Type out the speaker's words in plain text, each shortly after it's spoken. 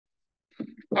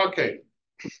Okay,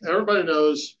 everybody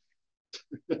knows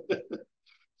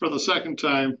for the second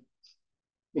time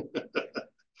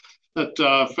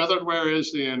that feathered wear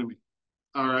is the enemy.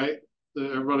 All right,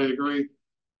 everybody agree?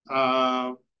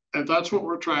 Uh, and that's what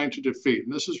we're trying to defeat.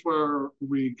 And this is where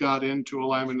we got into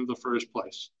alignment in the first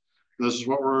place. This is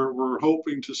what we're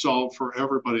hoping to solve for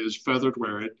everybody is feathered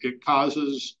wear. It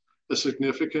causes a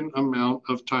significant amount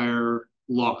of tire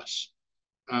loss.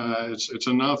 It's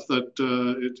enough that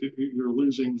you're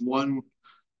losing one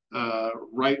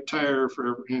right tire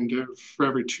for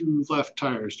every two left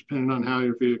tires, depending on how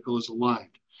your vehicle is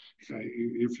aligned.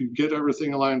 If you get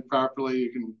everything aligned properly,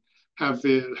 you can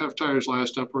have tires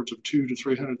last upwards of 200,000 to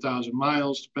 300,000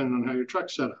 miles, depending on how your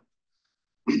truck's set up.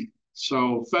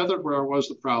 So feathered wear was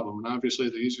the problem, and obviously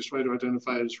the easiest way to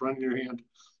identify it is running your hand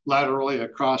laterally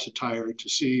across a tire to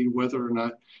see whether or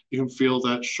not you can feel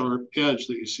that sharp edge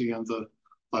that you see on the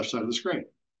left side of the screen.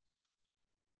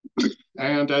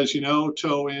 And as you know,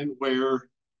 toe in wear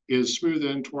is smooth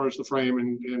in towards the frame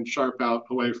and sharp out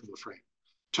away from the frame.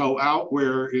 Toe out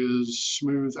wear is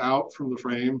smooth out from the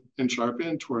frame and sharp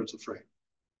in towards the frame.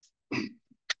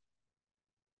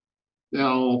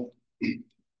 Now,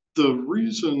 the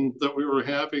reason that we were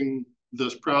having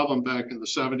this problem back in the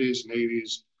 70s and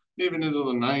 80s, even into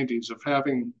the 90s, of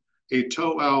having a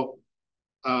toe out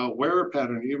wear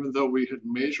pattern, even though we had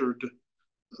measured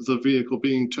the vehicle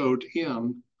being towed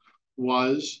in,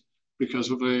 was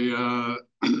because of an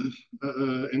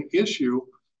issue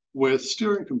with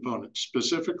steering components.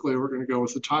 Specifically, we're going to go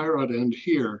with the tie rod end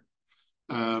here,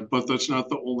 but that's not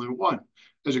the only one.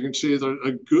 As you can see,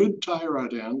 a good tie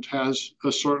rod end has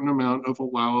a certain amount of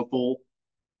allowable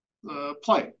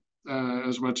play,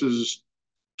 as much as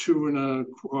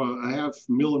 2.5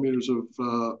 millimeters of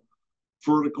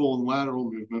vertical and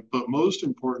lateral movement. But most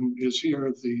important is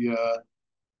here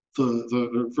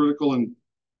the vertical and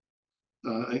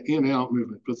in-out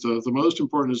movement. But the most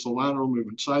important is the lateral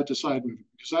movement, side-to-side movement,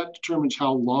 because that determines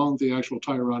how long the actual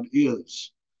tie rod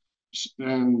is.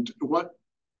 And what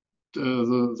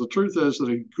the truth is that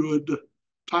a good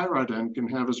tie rod end can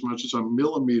have as much as a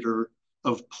millimeter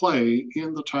of play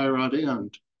in the tie rod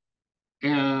end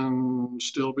and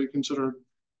still be considered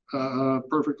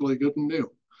perfectly good and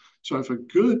new. So if a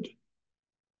good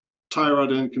tie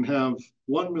rod end can have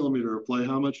 1 millimeter of play,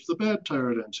 how much do the bad tie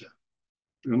rod ends have?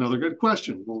 Another good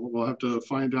question. We'll have to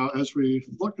find out as we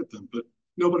look at them, but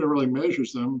nobody really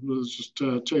measures them. It's just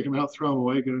take them out, throw them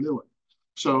away, get a new one.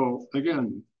 So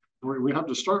again, we have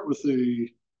to start with the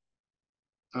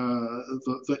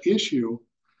issue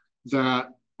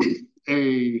that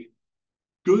a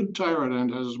good tie rod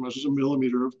end has as much as a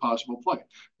millimeter of possible play.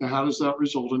 Now, how does that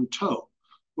result in toe?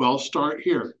 Well, start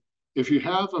here. If you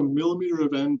have a millimeter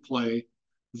of end play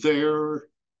there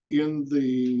in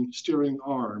the steering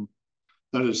arm,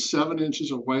 that is 7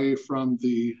 inches away from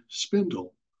the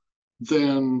spindle,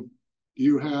 then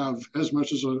you have as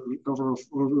much as over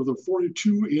the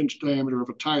 42-inch diameter of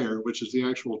a tire, which is the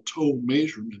actual toe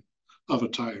measurement of a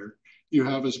tire, you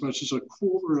have as much as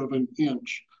 1/4 of an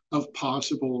inch of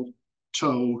possible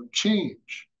toe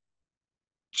change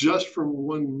just from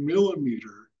 1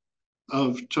 millimeter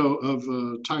of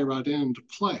tie rod end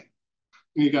play.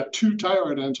 And you got 2 tie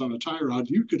rod ends on a tie rod,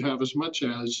 you could have as much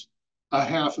as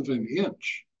 1/2 of an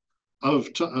inch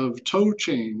of toe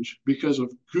change because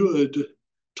of good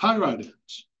tie rod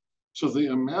ends. So the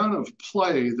amount of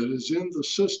play that is in the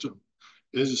system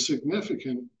is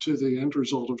significant to the end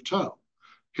result of toe.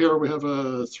 Here we have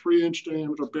a 3-inch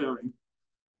diameter bearing.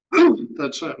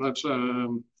 that's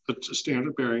a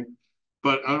standard bearing.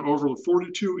 But over the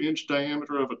 42-inch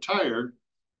diameter of a tire,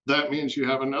 that means you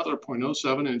have another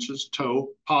 0.07 inches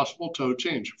possible toe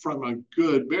change from a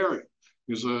good bearing.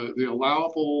 Because the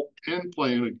allowable end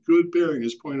play in a good bearing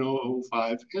is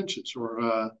 0.005 inches,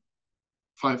 or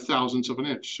 5 thousandths of an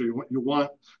inch. So you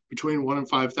want between 1 and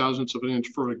 5 thousandths of an inch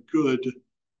for a good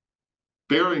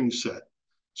bearing set.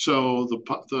 So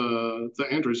the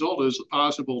end result is the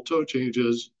possible toe change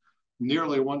is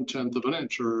nearly 1/10 of an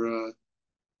inch, or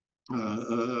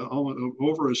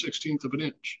over a 1/16 of an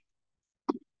inch.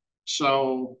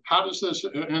 So how does this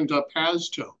end up as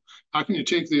toe? How can you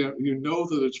take that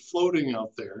it's floating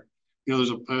out there? There's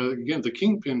again, the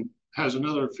kingpin has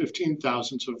another 15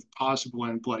 thousandths of possible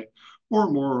end play, or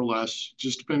more or less,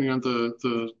 just depending on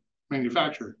the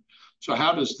manufacturer. So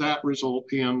how does that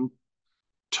result in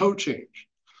toe change?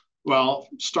 Well,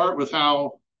 start with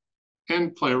how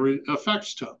end play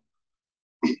affects toe.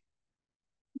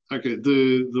 Okay,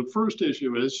 the first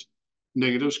issue is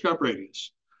negative scrub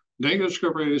radius. Negative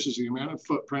scrub radius is the amount of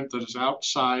footprint that is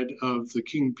outside of the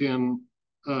kingpin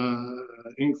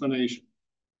inclination.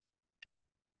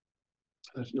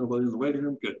 There's nobody in the waiting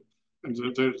room. Good. And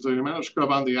the amount of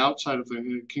scrub on the outside of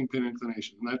the kingpin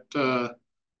inclination. That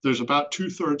there's about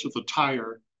 2/3 of the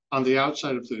tire on the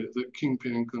outside of the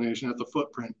kingpin inclination at the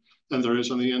footprint than there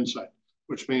is on the inside,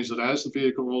 which means that as the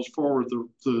vehicle rolls forward,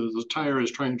 the tire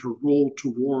is trying to roll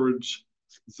towards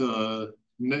the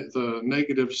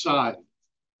negative side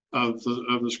of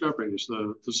the scrub radius,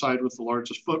 the side with the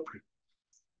largest footprint.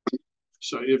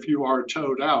 So if you are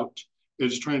towed out,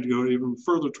 it's trying to go even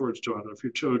further towards towed out. If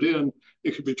you're towed in,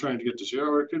 it could be trying to get to zero,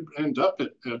 or it could end up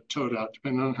at towed out,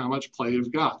 depending on how much play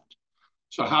you've got.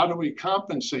 So how do we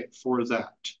compensate for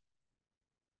that?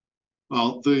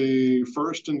 Well, the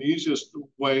first and easiest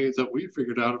way that we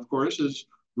figured out, of course, is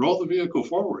roll the vehicle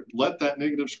forward. Let that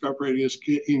negative scrub radius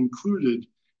get included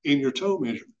in your tow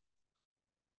measurement.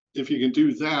 If you can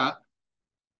do that,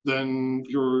 then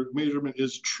your measurement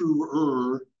is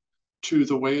truer to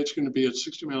the way it's going to be at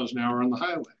 60 miles an hour on the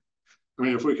highway. I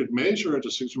mean, if we could measure it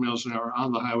at 60 miles an hour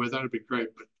on the highway, that would be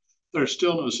great, but there's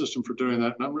still no system for doing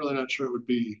that, and I'm really not sure it would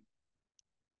be,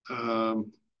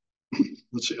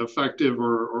 let's say, effective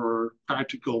or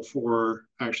practical for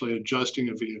actually adjusting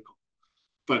a vehicle.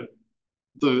 But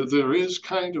there is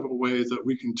kind of a way that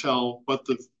we can tell what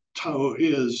the tow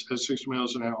is at 60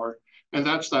 miles an hour, and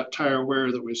that's that tire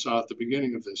wear that we saw at the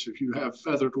beginning of this. If you have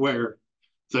feathered wear,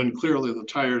 then clearly the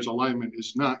tire's alignment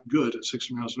is not good at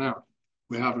 60 miles an hour.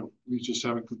 We just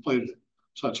haven't completed it.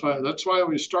 So that's why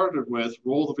we started with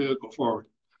roll the vehicle forward.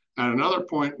 At another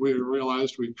point, we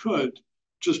realized we could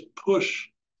just push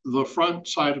the front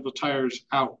side of the tires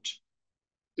out.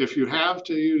 If you have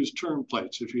to use turn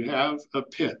plates, if you have a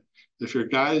pit, if your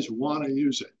guys want to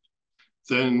use it,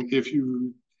 then if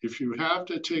you have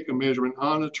to take a measurement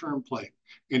on a turn plate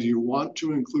and you want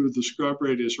to include the scrub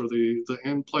radius or the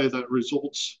end play that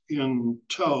results in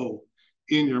tow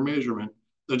in your measurement,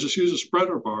 then just use a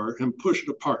spreader bar and push it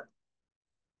apart.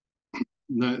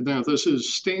 Now this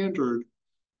is standard.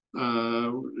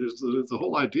 The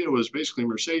whole idea was basically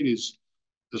Mercedes,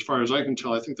 as far as I can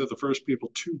tell, I think they're the first people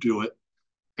to do it.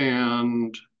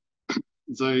 And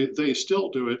they still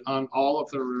do it on all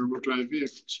of their rear-wheel drive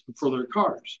vehicles for their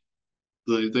cars.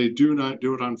 They do not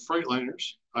do it on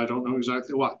Freightliners. I don't know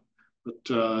exactly why, but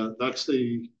that's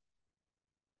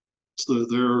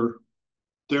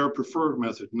their preferred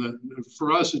method. And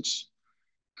for us, it's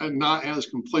not as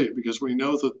complete because we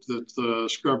know that the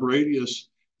scrub radius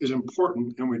is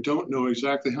important, and we don't know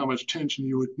exactly how much tension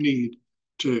you would need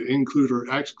to include or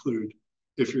exclude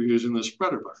if you're using the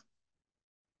spreader bar.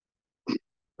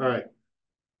 All right.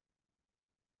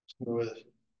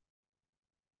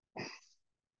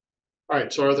 All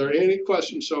right, so are there any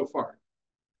questions so far?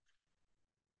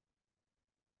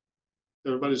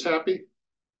 Everybody's happy?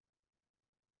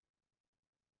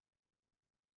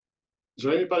 Is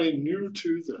there anybody new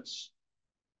to this?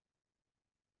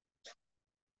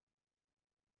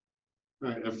 All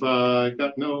right, if I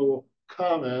got no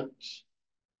comments,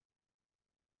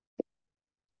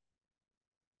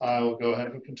 I will go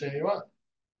ahead and continue on.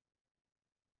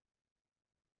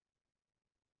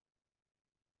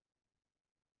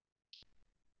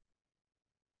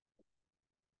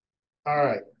 All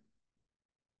right.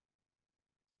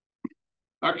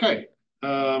 Okay,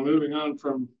 moving on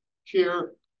from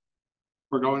here,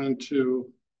 we're going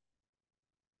into,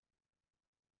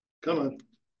 come on.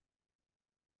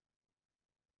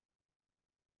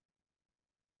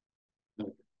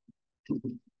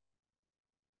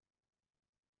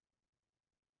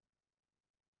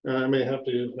 I may have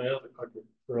to use my other clicker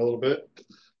for a little bit,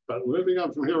 but moving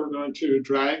on from here, we're going to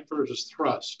drag versus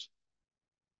thrust.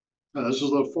 This is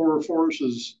the 4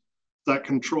 forces that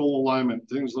control alignment,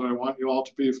 things that I want you all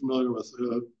to be familiar with,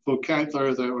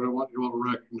 vocabulary that I want you all to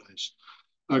recognize.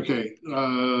 Okay,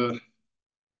 the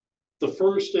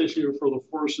first issue for the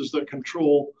forces that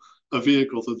control a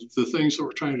vehicle, the things that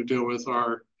we're trying to deal with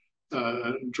are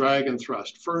drag and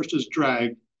thrust. First is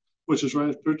drag, which is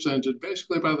represented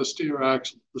basically by the steer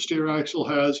axle. The steer axle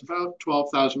has about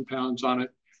 12,000 pounds on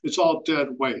it. It's all dead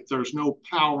weight. There's no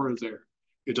power there.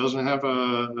 It doesn't have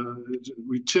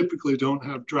we typically don't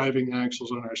have driving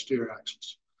axles on our steer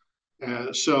axles.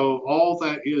 So all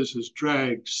that is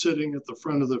drag sitting at the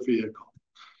front of the vehicle.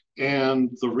 And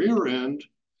the rear end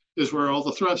is where all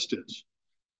the thrust is.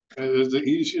 The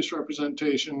easiest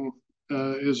representation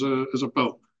is a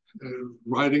boat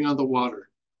riding on the water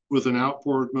with an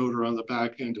outboard motor on the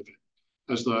back end of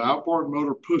it. As the outboard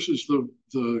motor pushes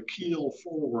the keel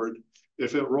forward,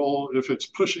 if it's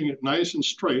pushing it nice and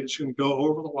straight, it's going to go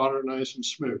over the water nice and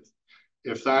smooth.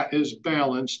 If that is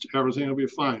balanced, everything will be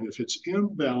fine. If it's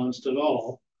imbalanced at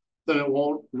all, then it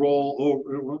won't roll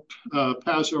over, it won't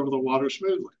pass over the water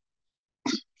smoothly.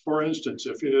 For instance,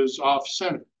 if it is off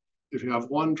center, if you have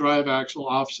one drive axle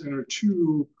off center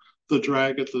to the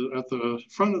drag at the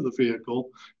front of the vehicle,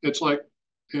 it's like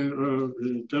a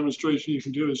demonstration you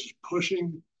can do is just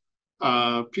pushing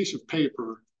a piece of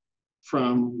paper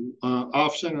from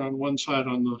off center on one side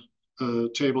on the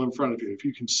table in front of you. If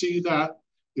you can see that,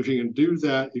 if you can do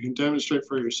that, you can demonstrate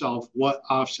for yourself what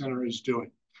off center is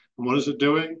doing. And what is it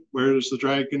doing? Where is the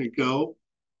drag going to go?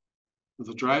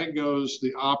 The drag goes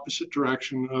the opposite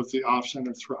direction of the off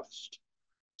center thrust.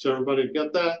 Does everybody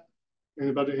get that?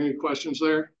 Anybody, any questions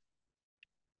there?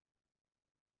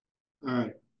 All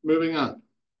right, moving on.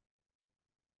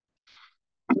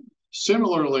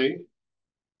 Similarly,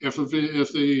 if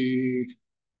the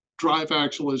drive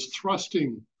axle is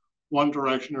thrusting one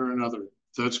direction or another,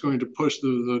 that's going to push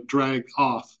the drag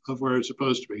off of where it's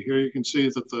supposed to be. Here you can see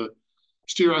that the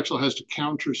steer axle has to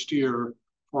counter steer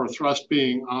for thrust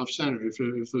being off center. If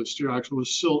the steer axle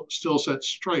was still set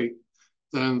straight,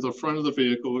 then the front of the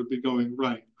vehicle would be going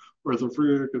right, where the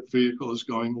rear of the vehicle is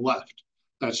going left.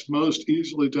 That's most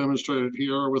easily demonstrated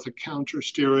here with a counter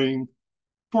steering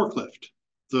forklift.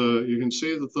 You can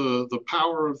see that the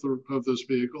power of this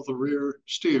vehicle, the rear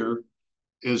steer,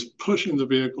 is pushing the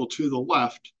vehicle to the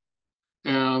left,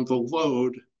 and the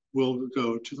load will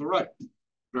go to the right.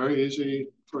 Very easy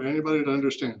for anybody to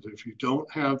understand. If you don't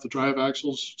have the drive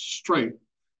axles straight,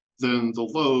 then the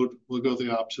load will go the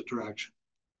opposite direction.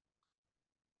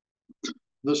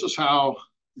 This is how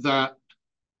that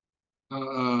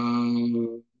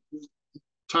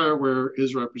tire wear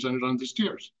is represented on the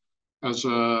steers. As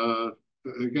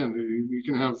again, you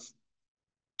can have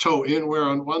toe in wear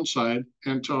on one side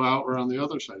and toe out wear on the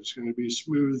other side. It's going to be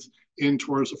smooth in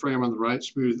towards the frame on the right,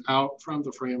 smooth out from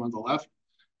the frame on the left,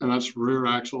 and that's rear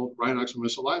axle, right axle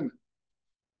misalignment.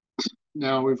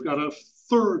 Now we've got a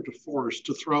third force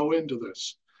to throw into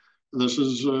this. This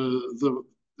is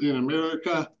in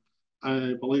America.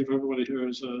 I believe everybody here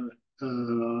is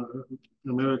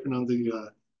American on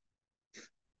the.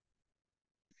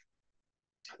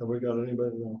 Have we got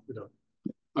anybody? No, we don't.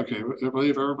 Okay, I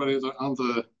believe everybody on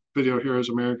the video here is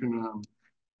American.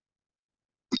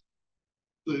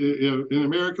 In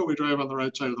America, we drive on the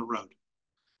right side of the road.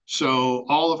 So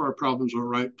all of our problems are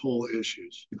right pull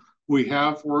issues. We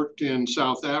have worked in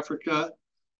South Africa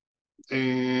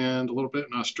and a little bit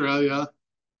in Australia.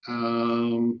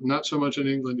 Not so much in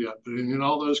England yet, but in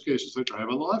all those cases, they drive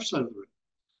on the left side of the road.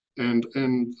 And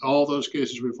in all those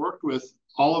cases we've worked with,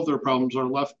 all of their problems are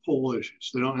left pull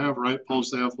issues. They don't have right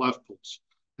pulls, they have left pulls.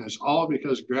 And it's all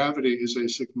because gravity is a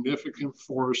significant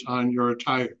force on your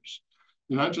tires.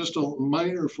 Not just a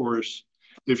minor force.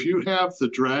 If you have the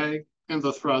drag and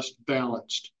the thrust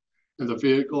balanced, and the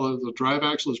vehicle, the drive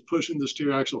axle is pushing the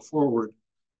steer axle forward,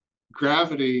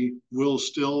 gravity will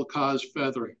still cause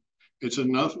feathering. It's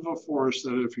enough of a force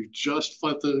that if you just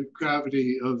let the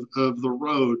gravity of the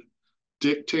road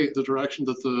dictate the direction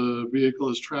that the vehicle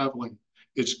is traveling,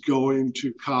 it's going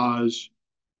to cause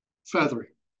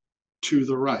feathering to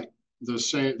the right.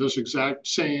 This exact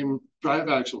same drive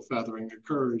axle feathering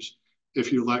occurs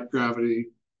if you let gravity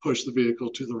push the vehicle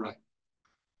to the right.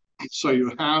 So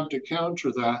you have to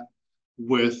counter that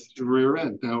with the rear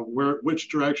end. Now, which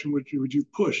direction would you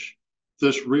push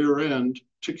this rear end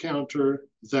to counter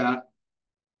that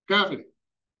gravity?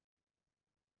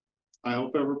 I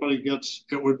hope everybody gets,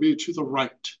 it would be to the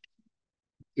right.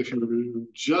 If you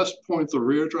just point the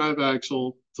rear drive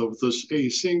axle, a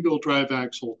single drive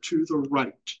axle to the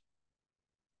right,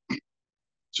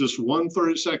 just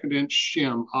 1/32 inch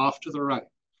shim off to the right,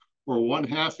 or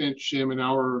 1/2 inch shim in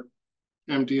our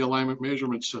MD alignment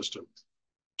measurement system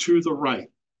to the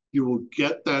right, you will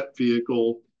get that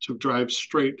vehicle to drive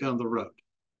straight down the road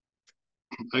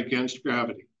against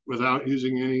gravity without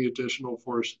using any additional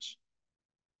forces.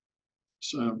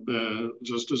 So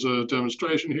just as a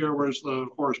demonstration here, where's the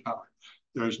horsepower?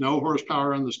 There's no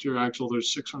horsepower on the steer axle.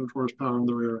 There's 600 horsepower on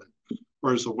the rear end.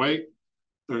 Where's the weight?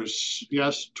 There's,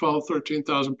 yes, 12,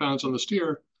 13,000 pounds on the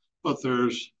steer, but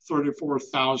there's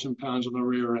 34,000 pounds on the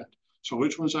rear end. So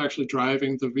which one's actually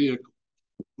driving the vehicle?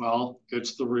 Well,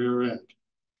 it's the rear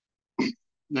end.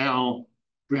 Now,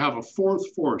 we have a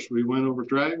fourth force. We went over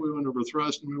drag, we went over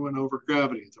thrust, and we went over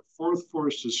gravity. The fourth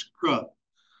force is scrub.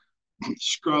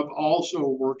 Scrub also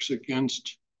works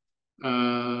against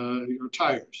your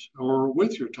tires or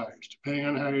with your tires, depending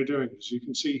on how you're doing it. As you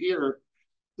can see here,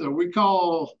 we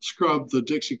call scrub the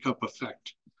Dixie cup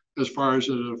effect as far as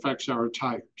it affects our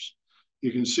tires.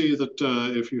 You can see that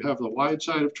if you have the wide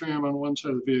side of tram on one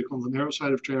side of the vehicle and the narrow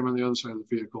side of tram on the other side of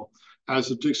the vehicle, as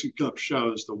the Dixie cup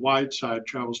shows, the wide side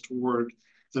travels toward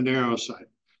the narrow side.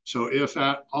 So if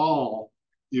at all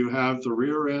you have the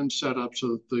rear end set up so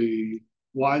that the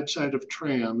wide side of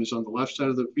tram is on the left side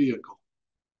of the vehicle,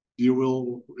 it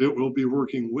will be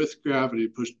working with gravity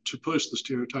to push the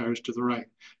steer tires to the right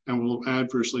and will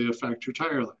adversely affect your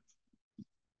tire life.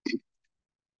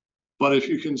 But if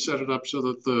you can set it up so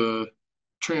that the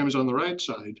tram is on the right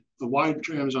side, the wide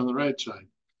tram is on the right side,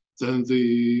 then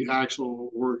the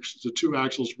two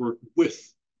axles work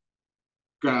with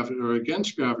gravity or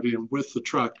against gravity and with the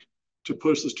truck to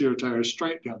push the steer tires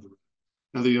straight down the road.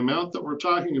 Now, the amount that we're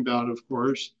talking about, of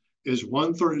course, is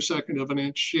 1/32 of an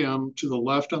inch shim to the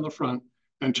left on the front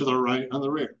and to the right on the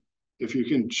rear. If you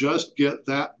can just get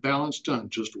that balance done,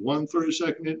 just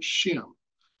 1/32 inch shim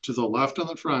to the left on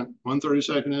the front,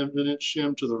 1/32 of an inch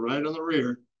shim to the right on the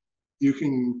rear, you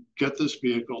can get this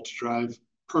vehicle to drive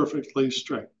perfectly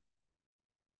straight.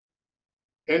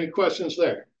 Any questions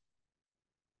there?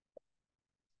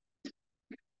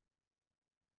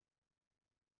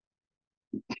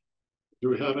 Do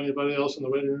we have anybody else in the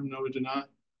waiting room? No, we do not.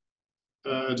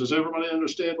 Does everybody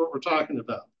understand what we're talking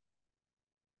about?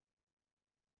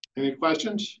 Any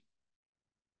questions?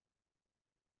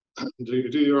 Are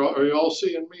you all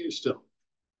seeing me still?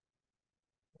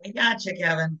 We got you,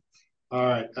 Kevin. All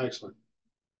right, excellent.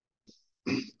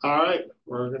 All right,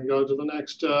 we're going to go to the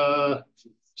next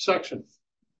section.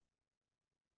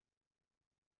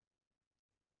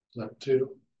 Is that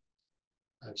 2?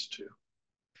 That's 2.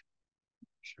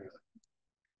 Sure.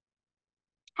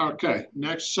 Okay,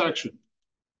 next section.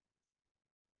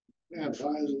 Man,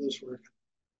 why isn't this working?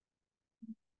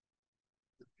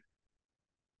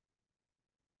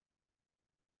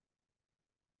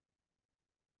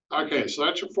 Okay, so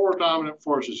that's your 4 dominant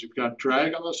forces. You've got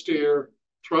drag on the steer,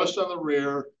 thrust on the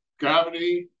rear,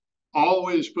 gravity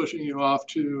always pushing you off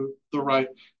to the right.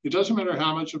 It doesn't matter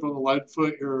how much of a light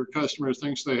foot your customer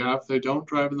thinks they have. They don't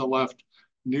drive in the left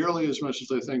nearly as much as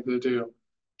they think they do.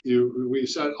 We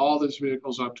set all these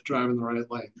vehicles up to drive in the right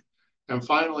lane. And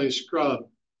finally, scrub,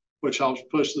 which helps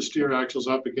push the steer axles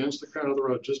up against the crown of the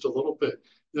road just a little bit.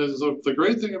 The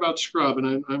great thing about scrub,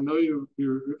 and I know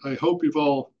I hope you've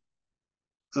all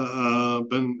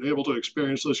been able to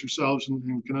experience this yourselves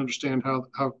and can understand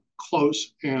how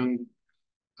close and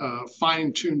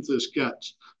fine-tuned this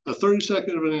gets. A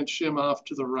 32nd of an inch shim off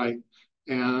to the right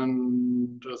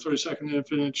and a 32nd of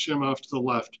an inch shim off to the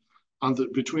left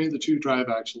between the 2 drive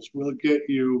axles will get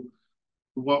you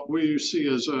what we see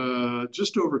as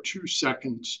just over 2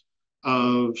 seconds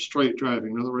of straight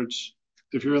driving. In other words,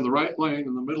 if you're in the right lane,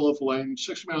 in the middle of the lane,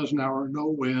 60 miles an hour, no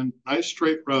wind, nice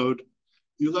straight road,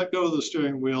 you let go of the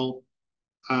steering wheel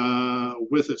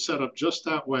with it set up just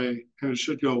that way, and it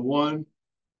should go 1,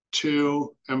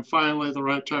 2, and finally the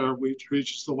right tire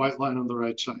reaches the white line on the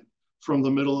right side from the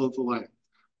middle of the lane.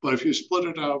 But if you split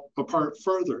it out apart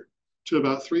further to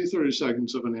about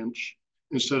 3/32 of an inch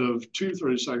instead of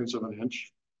 2/32 of an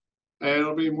inch,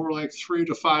 it'll be more like 3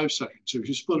 to 5 seconds. If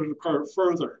you split it apart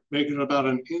further, make it about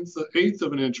an eighth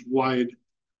of an inch wide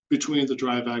between the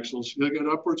drive axles, you'll get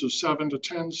upwards of 7 to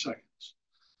 10 seconds.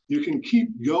 You can keep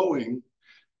going,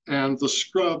 and the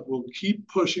scrub will keep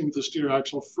pushing the steer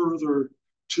axle further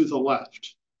to the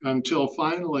left until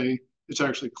finally it's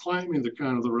actually climbing the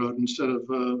crown of the road instead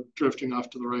of drifting off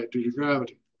to the right due to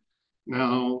gravity.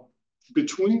 Now,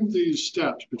 between these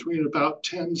steps, between about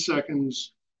 10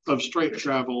 seconds of straight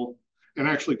travel and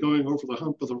actually going over the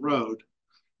hump of the road,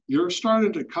 you're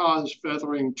starting to cause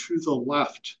feathering to the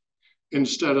left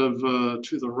instead of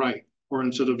to the right, or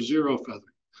instead of zero feathering.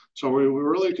 So we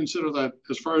really consider that,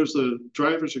 as far as the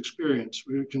driver's experience,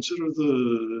 we consider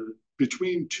the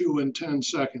between 2 and 10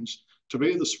 seconds to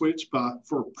be the sweet spot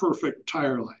for perfect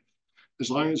tire life. As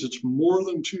long as it's more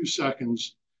than 2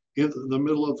 seconds in the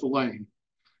middle of the lane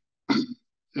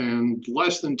and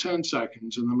less than 10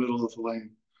 seconds in the middle of the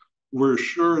lane, we're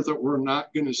sure that we're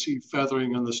not going to see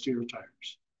feathering on the steer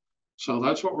tires. So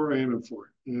that's what we're aiming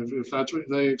for. If that's what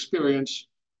they experience,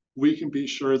 we can be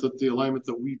sure that the alignment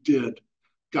that we did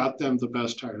got them the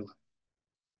best tire life.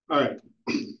 All right.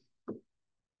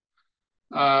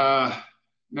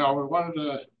 Now we wanted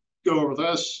to go over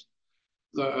this.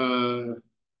 The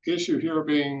issue here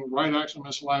being right axle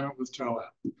misalignment with toe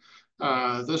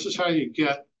out. This is how you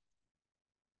get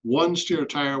one steer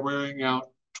tire wearing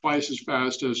out twice as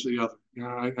fast as the other. You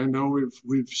know, I know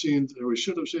we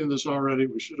should have seen this already.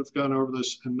 We should have gone over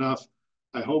this enough.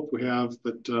 I hope we have,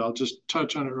 but I'll just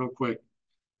touch on it real quick.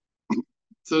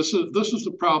 This is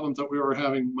the problem that we were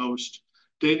having most,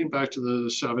 dating back to the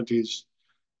 70s.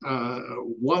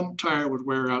 One tire would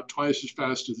wear out twice as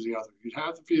fast as the other. You'd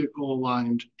have the vehicle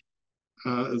aligned.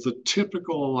 The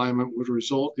typical alignment would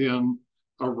result in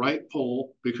a right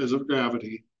pull because of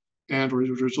gravity, and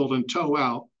would result in toe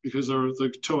out because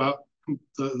the toe out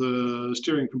the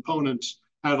steering components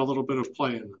had a little bit of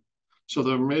play in them. So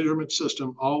the measurement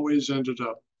system always ended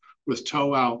up with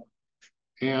toe out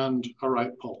and a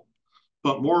right pull.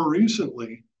 But more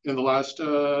recently, in the last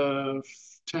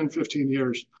 10, 15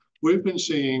 years, we've been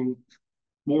seeing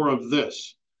more of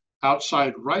this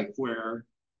outside right wear,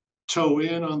 toe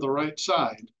in on the right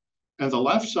side, and the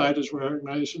left side is wearing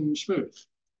nice and smooth.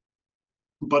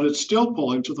 But it's still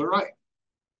pulling to the right.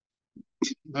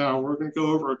 Now we're going to go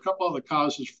over a couple of the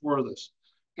causes for this,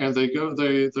 and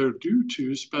they're due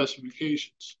to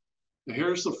specifications. Now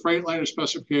here's the Freightliner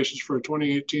specifications for a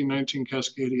 2018-19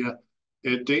 Cascadia.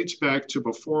 It dates back to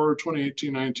before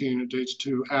 2018-19. It dates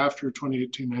to after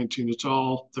 2018-19. It's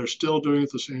all, they're still doing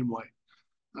it the same way.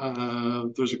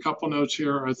 There's a couple notes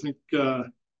here. I think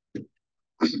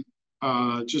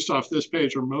just off this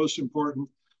page are most important.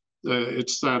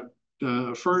 It's that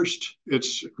first,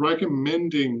 it's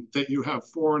recommending that you have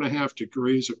 4.5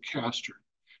 degrees of caster.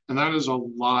 And that is a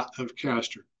lot of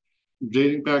caster.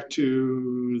 Dating back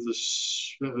to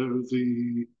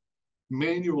the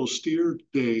manual steer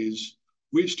days,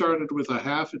 we started with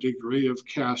 0.5 degree of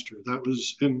caster. That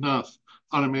was enough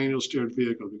on a manual steered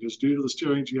vehicle because due to the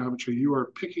steering geometry, you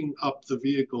are picking up the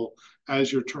vehicle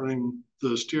as you're turning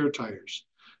the steer tires.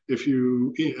 As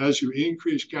you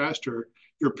increase caster,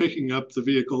 you're picking up the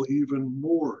vehicle even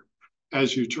more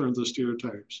as you turn the steer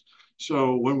tires.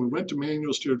 So when we went to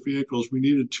manual steered vehicles, we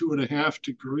needed 2.5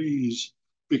 degrees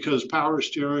because power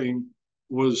steering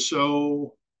was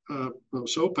so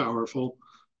powerful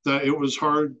that it was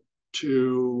hard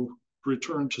to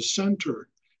return to center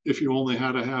if you only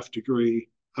had 0.5 degree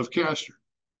of caster.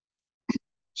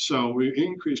 So we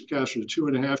increased caster to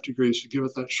 2.5 degrees to give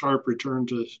it that sharp return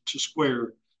to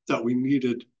square that we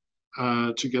needed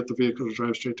to get the vehicle to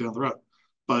drive straight down the road.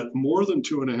 But more than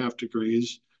 2.5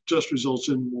 degrees just results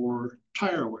in more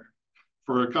tire wear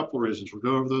for a couple of reasons. We'll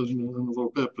go over those in a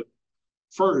little bit. But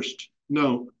first,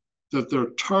 note that their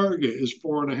target is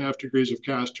 4.5 degrees of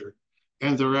caster,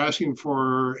 and they're asking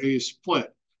for a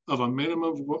split of a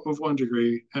minimum of 1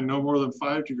 degree and no more than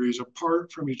 5 degrees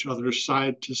apart from each other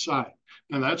side to side.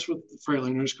 And that's what the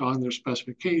Freightliner is calling their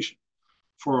specification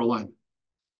for alignment.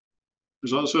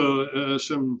 There's also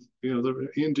some,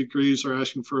 in degrees are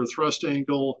asking for a thrust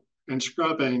angle and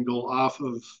scrub angle off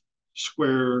of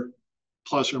square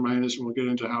plus or minus, and we'll get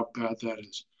into how bad that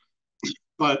is.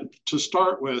 But to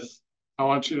start with, I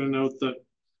want you to note that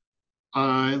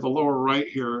in the lower right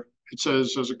here, it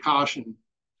says as a caution,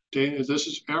 this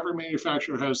is every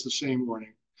manufacturer has the same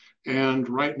warning. And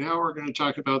right now we're going to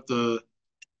talk about the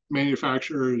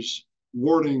manufacturer's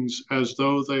warnings as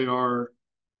though they are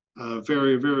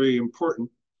very, very important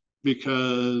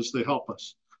because they help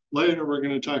us. Later, we're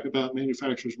going to talk about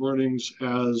manufacturers' warnings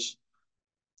as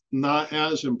not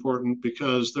as important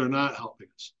because they're not helping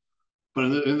us. But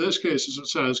in this case, as it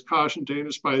says, caution,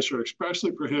 Dana Spicer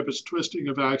expressly prohibits twisting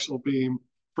of axle beam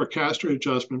for caster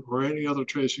adjustment or any other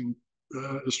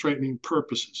straightening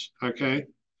purposes, okay?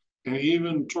 And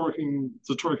even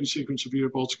the torquing sequence of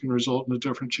U-bolts can result in a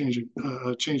different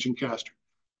changing caster.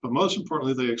 But most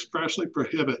importantly, they expressly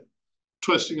prohibit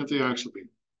twisting of the axle beam,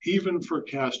 even for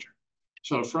caster.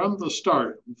 So from the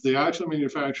start, the axle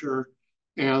manufacturer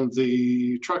and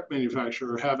the truck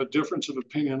manufacturer have a difference of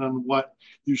opinion on what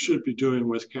you should be doing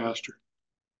with caster.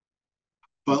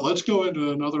 But let's go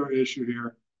into another issue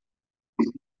here.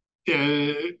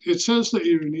 It says that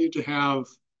you need to have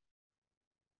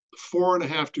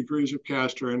 4.5 degrees of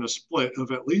caster and a split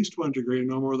of at least 1 degree,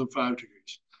 no more than 5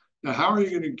 degrees. Now, how are you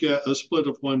going to get a split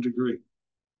of 1 degree?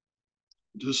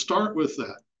 To start with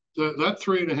that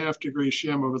 3.5 degree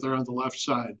shim over there on the left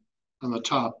side, on the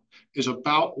top, is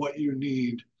about what you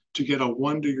need to get a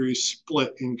 1 degree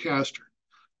split in caster.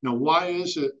 Now, why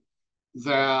is it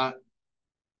that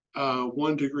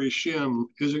 1 degree shim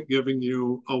isn't giving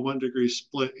you a 1 degree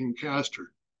split in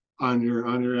caster on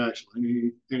your axle?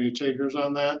 Any takers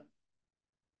on that?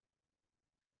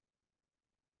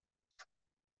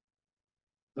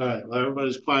 All right, well,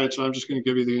 everybody's quiet, so I'm just going to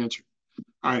give you the answer.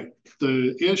 All right,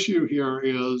 the issue here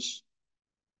is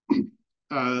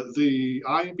the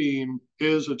I-beam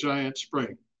is a giant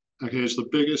spring. Okay, it's the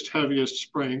biggest, heaviest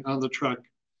spring on the truck.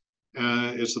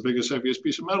 It's the biggest, heaviest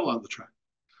piece of metal on the truck.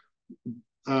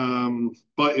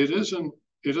 But it isn't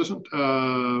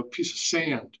a piece of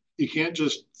sand. You can't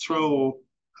just throw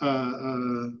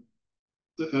a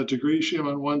degree shim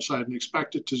on one side and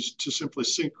expect it to simply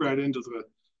sink right into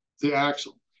the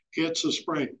axle. It's a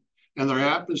spring. And there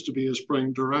happens to be a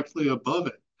spring directly above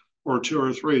it, or 2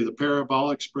 or 3, the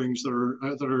parabolic springs that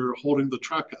are holding the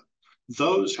truck up.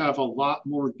 Those have a lot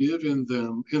more give in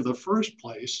them in the first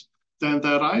place than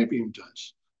that I-beam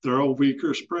does. They're a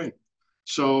weaker spring.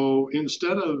 So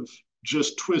instead of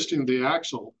just twisting the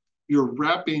axle, you're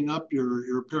wrapping up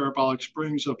your parabolic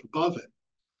springs up above it.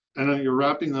 And then you're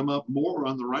wrapping them up more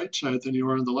on the right side than you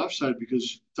are on the left side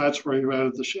because that's where you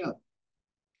added the shim.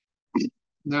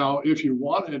 Now, if you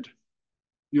wanted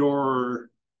your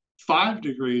 5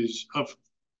 degrees of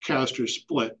caster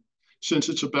split, since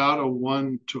it's about a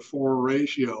 1-to-4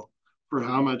 ratio for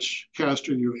how much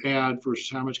caster you add versus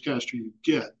how much caster you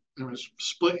get, how much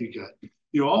split you get,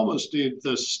 you almost need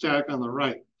the stack on the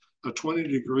right, a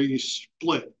 20-degree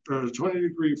split or a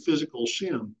 20-degree physical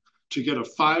shim to get a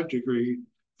 5-degree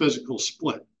physical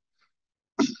split.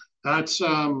 That's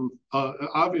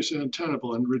obviously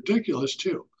untenable and ridiculous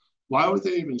too. Why would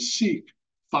they even seek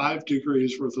 5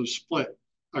 degrees worth of split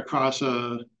across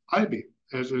a I-beam?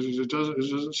 It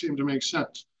doesn't seem to make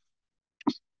sense.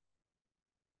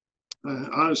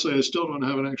 Honestly, I still don't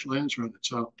have an actual answer on it.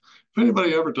 So if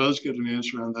anybody ever does get an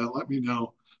answer on that, let me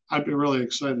know. I'd be really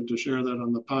excited to share that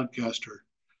on the podcast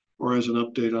or as an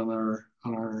update on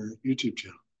our YouTube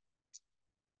channel.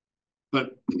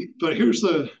 But here's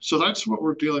so that's what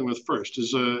we're dealing with first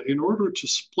is in order to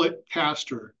split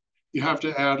caster, you have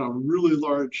to add a really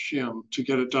large shim to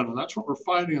get it done. And that's what we're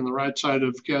finding on the right side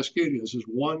of Cascadias is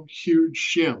one huge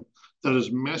shim that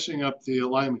is messing up the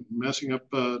alignment, messing up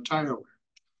tire wear.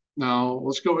 Now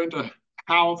let's go into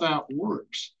how that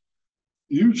works.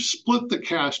 You've split the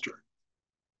caster.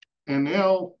 And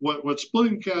now what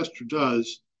splitting caster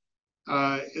does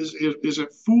is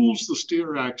it fools the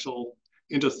steer axle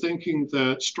into thinking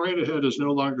that straight ahead is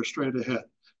no longer straight ahead.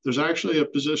 There's actually a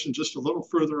position just a little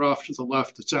further off to the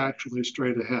left that's actually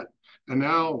straight ahead. And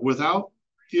now, without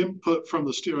input from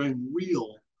the steering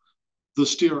wheel, the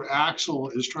steer axle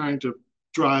is trying to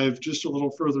drive just a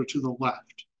little further to the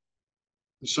left.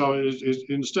 So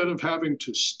instead of having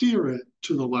to steer it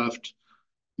to the left,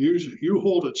 you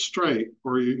hold it straight,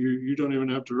 or you don't even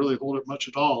have to really hold it much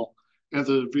at all, and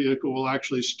the vehicle will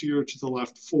actually steer to the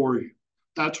left for you.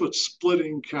 That's what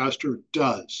splitting caster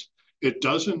does. It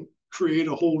doesn't create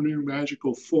a whole new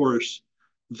magical force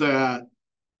that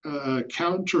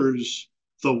counters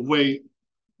the weight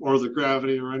or the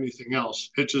gravity or anything else.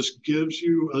 It just gives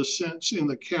you a sense in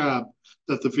the cab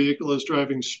that the vehicle is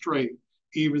driving straight,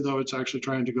 even though it's actually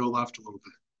trying to go left a little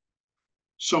bit.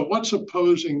 So what's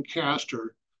opposing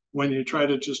caster when you try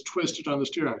to just twist it on the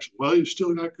steer axle? Well, you've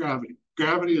still got gravity.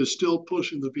 Gravity is still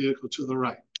pushing the vehicle to the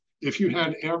right. If you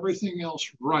had everything else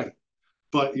right,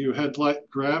 but you had let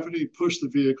gravity push the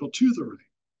vehicle to the right,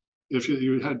 if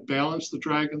you had balanced the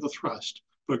drag and the thrust,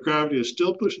 but gravity is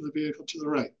still pushing the vehicle to the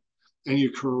right, and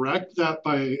you correct that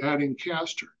by adding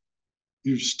caster,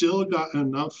 you've still got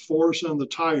enough force on the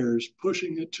tires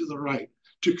pushing it to the right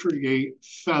to create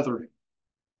feathering,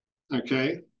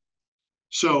 okay?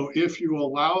 So if you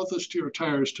allow the steer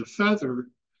tires to feather,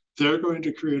 they're going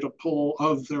to create a pull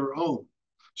of their own.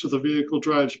 So the vehicle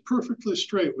drives perfectly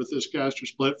straight with this caster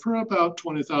split for about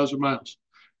 20,000 miles.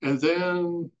 And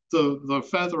then the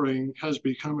feathering has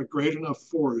become a great enough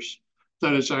force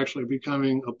that it's actually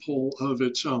becoming a pull of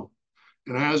its own.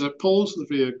 And as it pulls the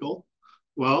vehicle,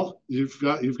 well, you've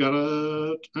got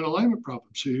an alignment problem.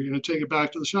 So you're going to take it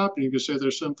back to the shop and you can say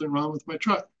there's something wrong with my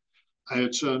truck.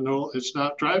 It's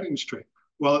not driving straight.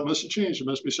 Well, it must have changed. It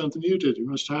must be something you did. You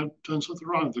must have done something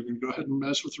wrong. They're going to go ahead and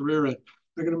mess with the rear end.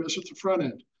 They're going to mess with the front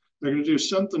end. They're going to do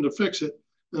something to fix it,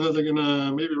 and then they're going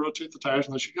to maybe rotate the tires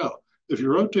and let you go. If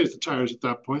you rotate the tires at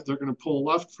that point, they're going to pull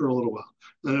left for a little while.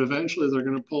 Then eventually they're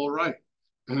going to pull right,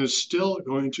 and it's still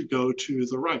going to go to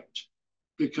the right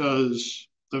because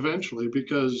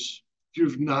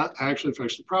you've not actually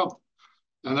fixed the problem.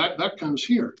 And that comes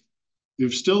here.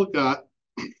 You've still got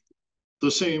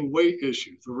the same weight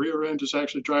issue. The rear end is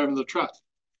actually driving the truck.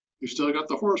 You've still got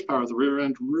the horsepower. The rear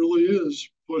end really is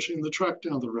pushing the truck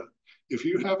down the road. If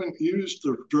you haven't used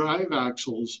the drive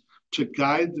axles to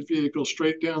guide the vehicle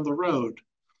straight down the road,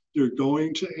 you're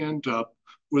going to end up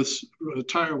with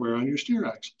tire wear on your steer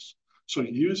axles. So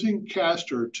using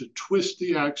caster to twist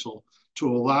the axle to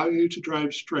allow you to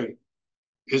drive straight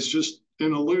is just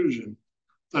an illusion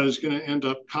that is going to end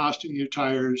up costing you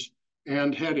tires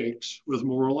and headaches with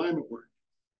more alignment work.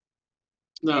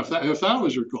 Now, if that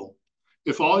was your goal,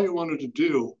 if all you wanted to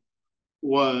do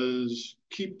was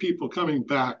keep people coming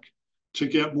back to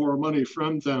get more money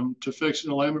from them to fix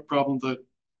an alignment problem that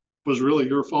was really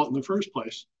your fault in the first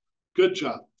place, good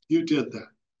job. You did that.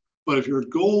 But if your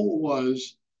goal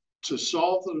was to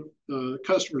solve the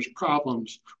customer's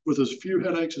problems with as few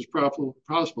headaches as possible,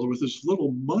 with as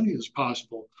little money as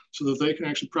possible, so that they can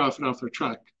actually profit off their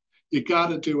truck, you got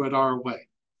to do it our way.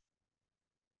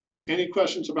 Any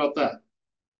questions about that?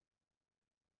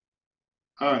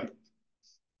 All right.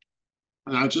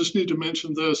 And I just need to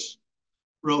mention this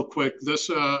real quick. This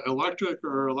electric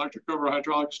or electric over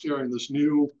hydraulic steering, this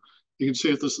new, you can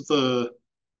see if this is the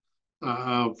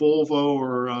Volvo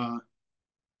or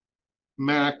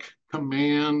Mac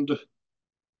command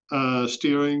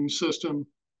steering system,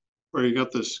 where you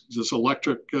got this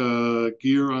electric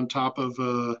gear on top of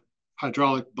a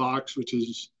hydraulic box, which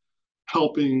is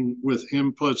helping with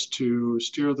inputs to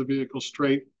steer the vehicle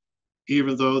straight,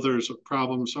 even though there's a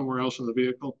problem somewhere else in the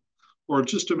vehicle, or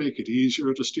just to make it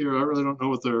easier to steer. I really don't know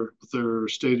what their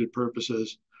stated purpose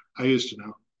is. I used to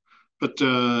know, but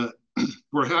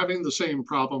we're having the same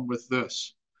problem with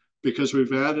this because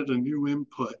we've added a new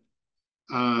input.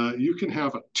 You can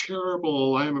have a terrible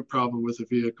alignment problem with a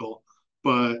vehicle,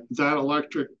 but that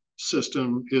electric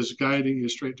system is guiding you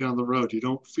straight down the road. You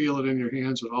don't feel it in your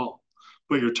hands at all,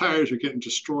 but your tires are getting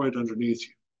destroyed underneath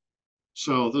you.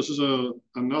 So this is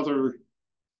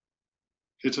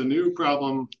it's a new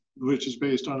problem which is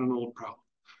based on an old problem.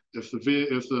 If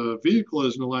the vehicle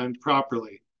isn't aligned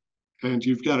properly and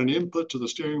you've got an input to the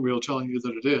steering wheel telling you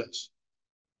that it is,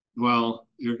 well,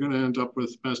 you're going to end up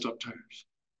with messed up tires.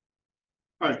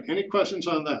 All right, any questions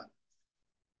on that?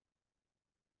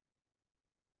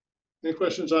 Any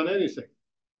questions on anything?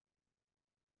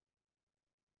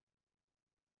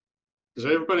 Is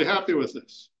everybody happy with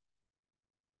this?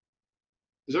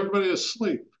 Is everybody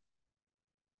asleep?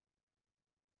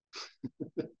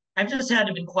 I've just had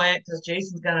to be quiet because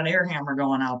Jason's got an air hammer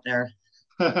going out there.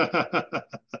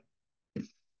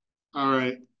 All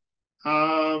right.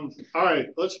 All right,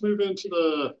 let's move into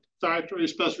the factory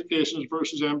specifications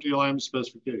versus MD alignment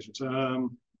specifications.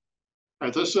 All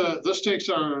right, this takes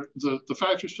the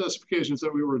factory specifications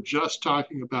that we were just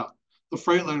talking about, the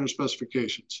Freightliner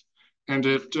specifications, and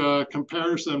it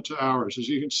compares them to ours. As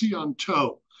you can see on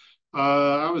tow,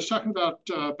 I was talking about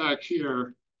back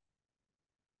here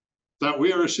that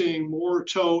we are seeing more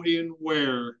toe in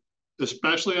wear,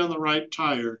 especially on the right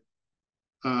tire,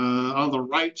 on the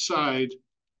right side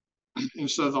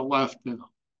instead of the left now.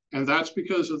 And that's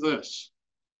because of this.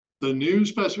 The new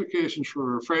specifications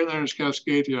for Freightliner's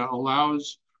Cascadia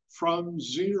allows from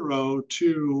 0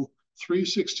 to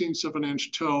 3/16 of an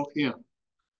inch toe in.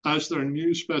 That's their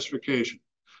new specification.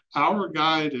 Our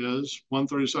guide is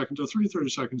 1/32 to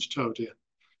 3/32 toed in.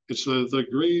 It's the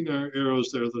green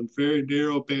arrows there, the very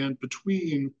narrow band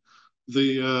between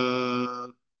the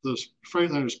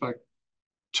Freightliner spec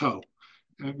toe.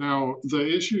 And now the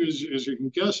issue is, as you can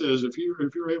guess, is if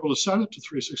you're able to set it to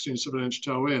 3/16 of an inch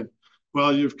toe in,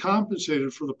 well, you've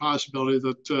compensated for the possibility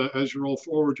that as you roll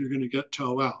forward, you're going to get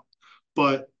toe out.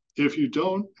 But if you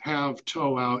don't have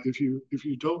toe out, if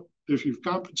you've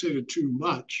compensated too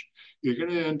much, you're going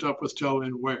to end up with toe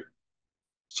in wear.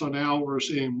 So now we're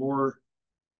seeing more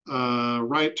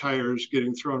right tires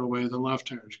getting thrown away than left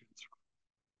tires getting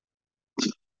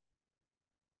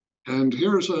thrown. And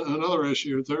here's another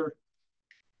issue.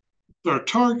 Their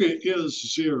target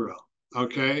is 0,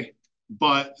 okay?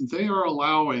 But they are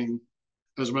allowing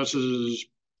as much as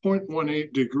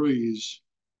 0.18 degrees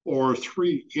or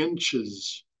 3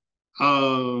 inches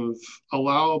of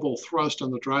allowable thrust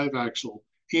on the drive axle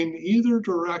in either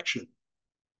direction.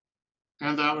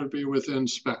 And that would be within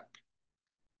spec.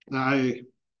 Now,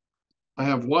 I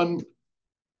have one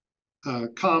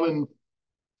common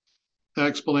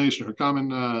explanation or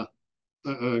common a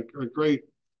great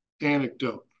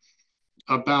anecdote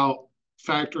about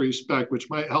factory spec, which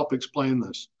might help explain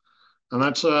this. And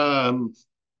that's from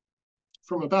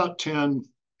about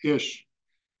 10-ish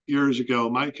years ago.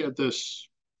 Mike had this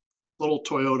little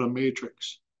Toyota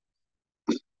Matrix,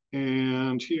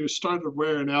 and he started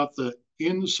wearing out the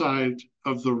inside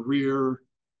of the rear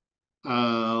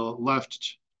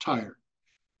left tire.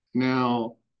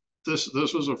 Now, this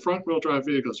was a front-wheel drive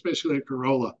vehicle. It's basically a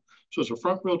Corolla. So it's a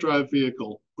front-wheel drive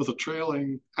vehicle with a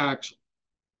trailing axle.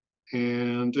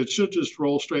 And it should just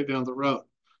roll straight down the road.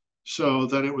 So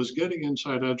that it was getting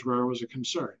inside edge wear was a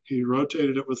concern. He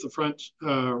rotated it with the front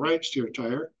right steer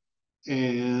tire,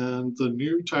 and the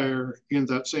new tire in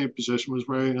that same position was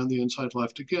wearing on the inside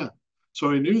left again.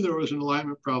 So he knew there was an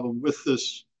alignment problem with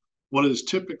this, what is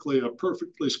typically a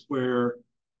perfectly square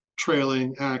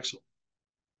trailing axle.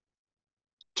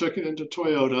 Took it into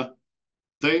Toyota,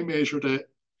 they measured it,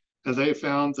 and they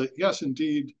found that, yes,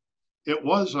 indeed, it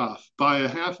was off by a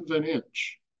half of an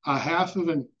inch. A half of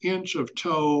an inch of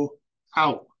toe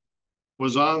out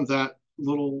was on that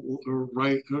little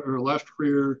right or left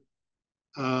rear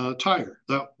tire,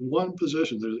 that one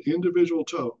position. There's an individual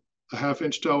toe, a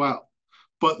half-inch toe out,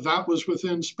 but that was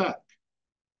within spec.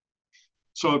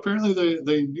 So apparently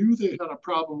they knew they had a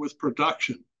problem with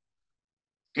production,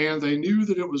 and they knew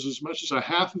that it was as much as a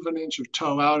half of an inch of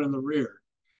toe out in the rear.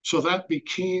 So that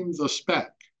became the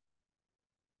spec.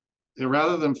 And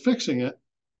rather than fixing it,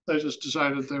 they just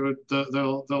decided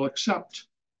they'll accept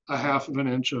a half of an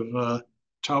inch of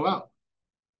toe out.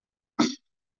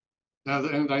 Now,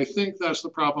 and I think that's the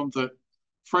problem that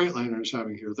Freightliner is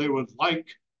having here. They would like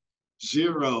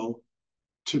 0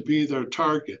 to be their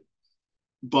target,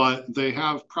 but they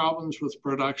have problems with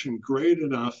production great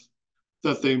enough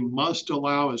that they must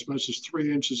allow as much as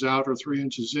 3 inches out or 3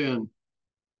 inches in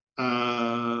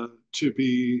to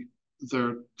be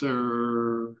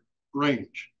their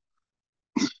range.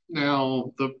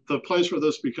 Now, the place where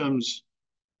this becomes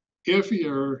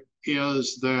iffier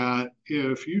is that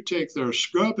if you take their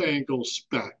scrub angle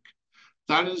spec,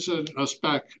 that is a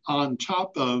spec on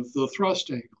top of the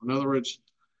thrust angle. In other words,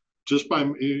 just by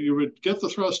you would get the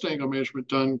thrust angle measurement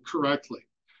done correctly.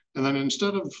 And then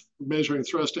instead of measuring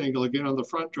thrust angle again on the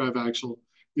front drive axle,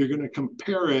 you're going to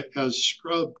compare it as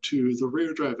scrub to the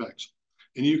rear drive axle.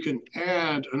 And you can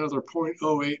add another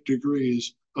 0.08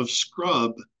 degrees of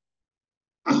scrub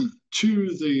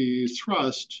to the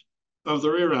thrust of the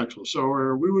rear axle. So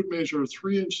where we would measure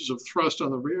 3 inches of thrust on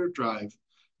the rear drive,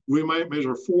 we might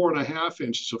measure 4.5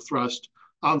 inches of thrust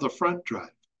on the front drive.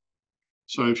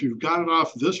 So if you've got it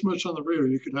off this much on the rear,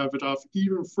 you could have it off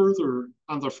even further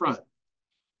on the front.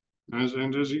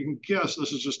 And as you can guess,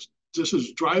 this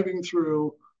is driving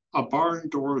through a barn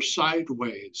door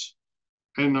sideways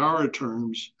in our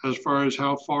terms as far as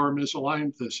how far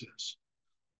misaligned this is.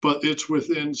 But it's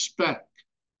within spec.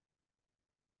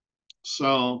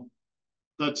 So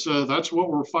that's what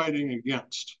we're fighting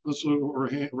against. That's what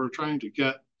we're trying to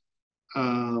get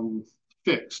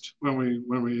fixed when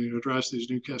we address these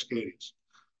new Cascadians.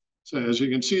 So as you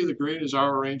can see, the green is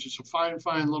our range. It's a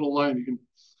fine little line. You can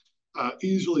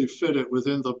easily fit it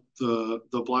within the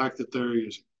black that they're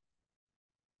using.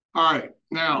 All right,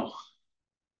 now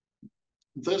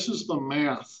this is the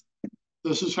math.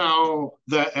 This is how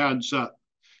that adds up.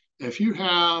 If you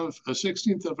have a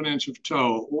 1/16 of an inch of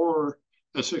toe or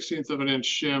a 1/16 of an inch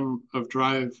shim of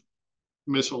drive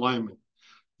misalignment,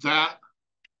 that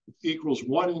equals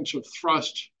 1 inch of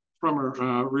thrust from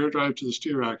a rear drive to the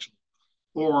steer axle,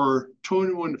 or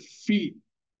 21 feet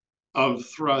of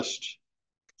thrust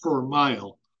per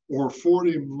mile, or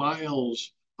 40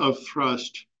 miles of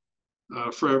thrust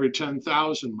for every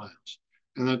 10,000 miles.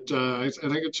 And that I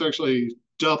think it's actually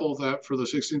double that for the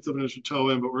 1/16 of an inch of toe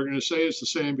in, but we're going to say it's the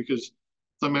same because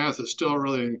the math is still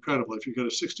really incredible. If you get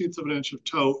a 1/16 of an inch of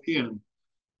toe in,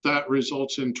 that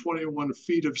results in 21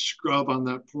 feet of scrub on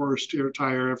that poor steer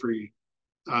tire every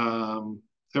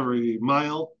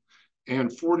mile,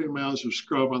 and 40 miles of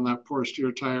scrub on that poor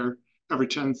steer tire every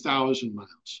 10,000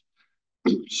 miles.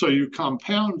 So you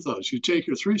compound those. You take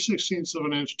your 3/16 of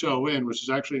an inch toe in, which is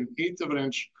actually 1/8 of an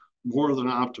inch more than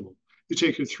optimal. You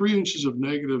take your 3 inches of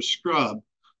negative scrub,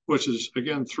 which is,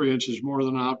 again, 3 inches more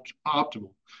than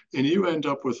optimal, and you end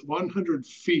up with 100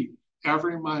 feet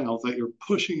every mile that you're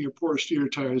pushing your poor steer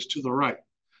tires to the right,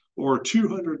 or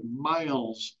 200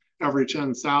 miles every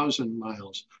 10,000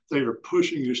 miles that you're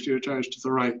pushing your steer tires to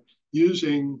the right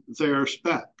using their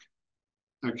spec.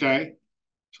 Okay,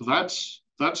 so that's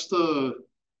the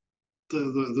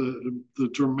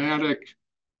dramatic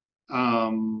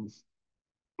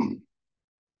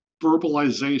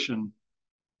verbalization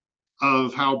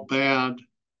of how bad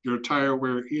your tire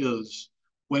wear is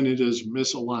when it is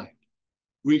misaligned.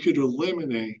 We could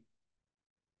eliminate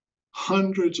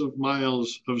hundreds of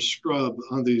miles of scrub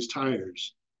on these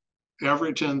tires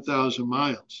every 10,000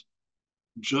 miles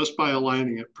just by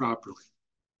aligning it properly.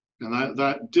 And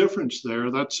that difference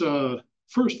there, that's how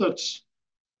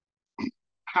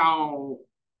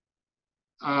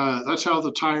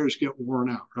the tires get worn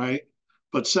out, right?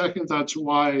 But second, that's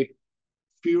why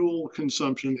fuel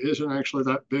consumption isn't actually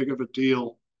that big of a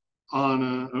deal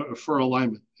for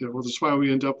alignment. That's why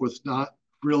we end up with not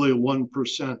really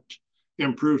 1%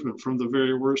 improvement from the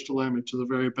very worst alignment to the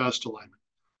very best alignment,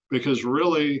 because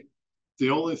really the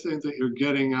only thing that you're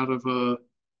getting out of an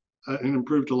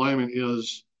improved alignment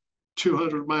is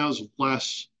 200 miles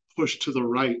less pushed to the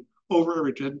right over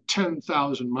every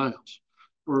 10,000 miles.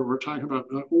 We're talking about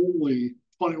only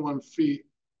 21 feet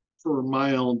per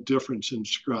mile difference in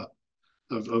scrub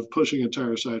of pushing a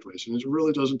tire sideways. And it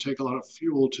really doesn't take a lot of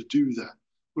fuel to do that,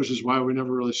 which is why we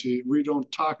never really see it. We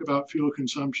don't talk about fuel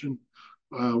consumption.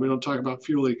 We don't talk about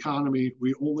fuel economy.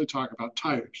 We only talk about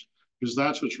tires, because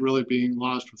that's what's really being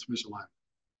lost with misalignment.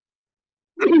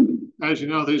 As you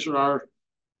know, these are our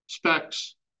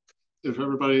specs. If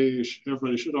everybody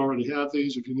should already have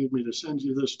these. If you need me to send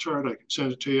you this chart, I can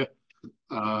send it to you.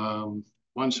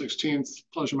 1/16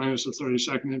 plus or minus a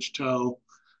 32nd inch toe.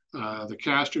 The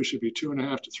caster should be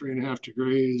 2.5 to 3.5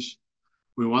 degrees.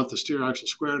 We want the steer axle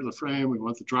square to the frame. We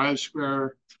want the drive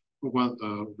square. We want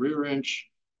the rear inch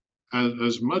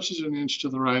as much as an inch to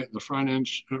the right, the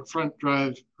front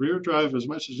drive, rear drive as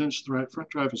much as an inch to the right, front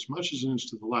drive as much as an inch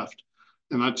to the left.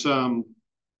 And that's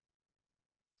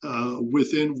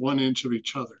within 1 inch of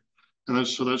each other. And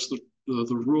that's the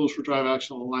rules for drive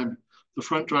axle alignment. The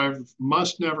front drive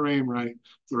must never aim right.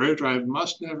 The rear drive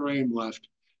must never aim left.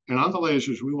 And on the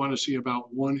lasers, we want to see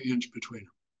about 1 inch between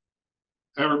them.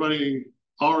 Everybody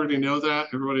already know that?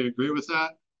 Everybody agree with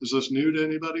that? Is this new to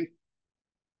anybody?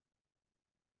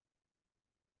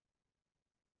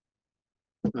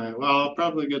 All right, well, I'll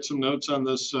probably get some notes on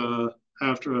this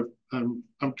after. I'm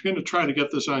going to try to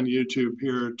get this on YouTube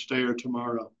here today or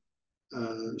tomorrow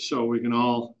so we can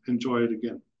all enjoy it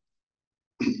again.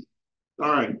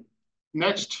 All right,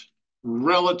 next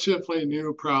relatively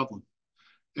new problem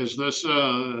is this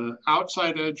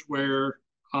outside edge wear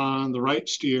on the right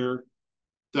steer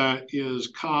that is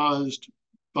caused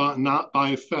not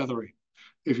by feathering.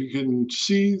 If you can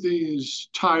see these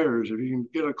tires, if you can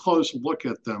get a close look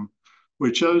at them,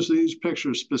 we chose these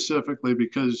pictures specifically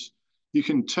because you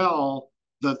can tell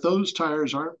that those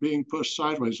tires aren't being pushed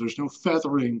sideways. There's no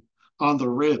feathering on the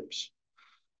ribs.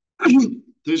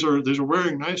 These are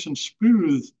wearing nice and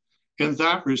smooth in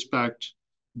that respect,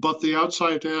 but the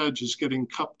outside edge is getting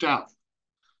cupped out.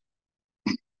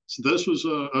 So this was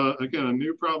again a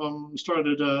new problem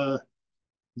started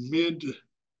mid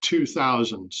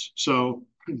 2000s, so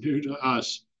new to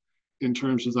us in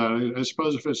terms of that. I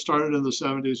suppose if it started in the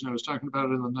 70s and I was talking about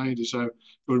it in the 90s, it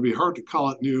would be hard to call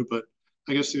it new, but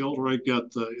I guess the older I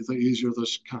get, the easier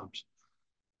this comes.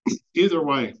 Either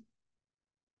way,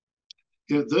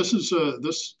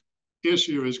 this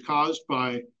issue is caused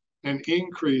by an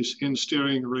increase in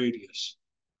steering radius.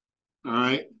 All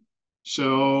right,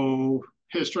 so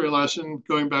history lesson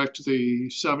going back to the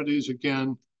 70s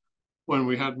again. When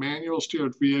we had manual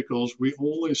steered vehicles, we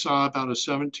only saw about a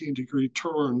 17-degree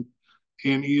turn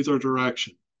in either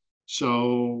direction.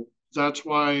 So that's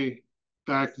why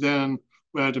back then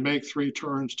we had to make 3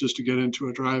 turns just to get into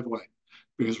a driveway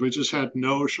because we just had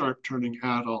no sharp turning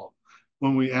at all.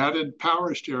 When we added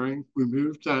power steering, we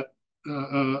moved that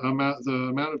the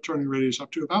amount of turning radius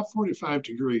up to about 45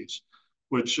 degrees,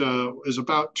 which is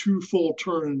about 2 full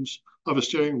turns of a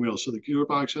steering wheel. So the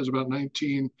gearbox has about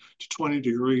 19 to 20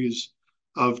 degrees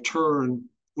of turn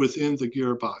within the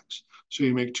gearbox. So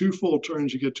you make 2 full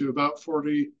turns, you get to about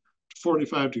 40 to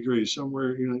 45 degrees.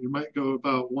 Somewhere, you might go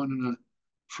about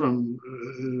from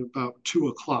about 2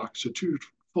 o'clock. So 2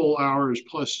 full hours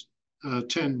plus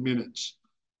 10 minutes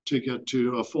to get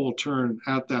to a full turn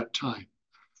at that time.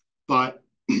 But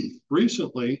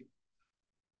recently,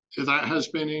 that has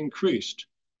been increased.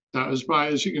 That is by,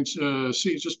 as you can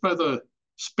see, just by the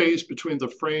space between the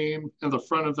frame and the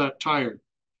front of that tire.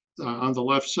 On the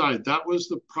left side, that was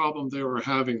the problem they were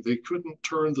having. They couldn't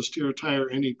turn the steer tire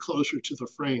any closer to the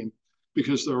frame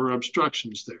because there were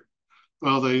obstructions there.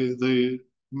 Well, they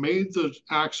made the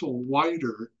axle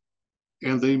wider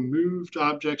and they moved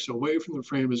objects away from the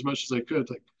frame as much as they could.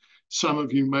 Like some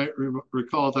of you might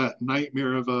recall that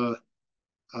nightmare of a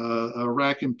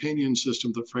rack and pinion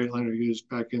system that Freightliner used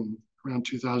back in around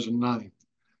 2009.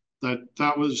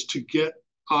 That was to get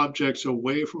objects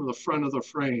away from the front of the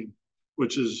frame,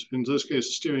 which is in this case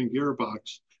a steering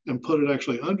gearbox, and put it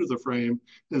actually under the frame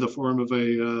in the form of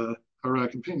a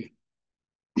rack and pinion.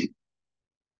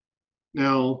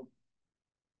 Now,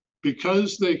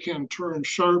 because they can turn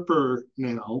sharper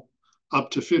now,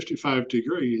 up to 55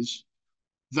 degrees,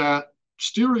 that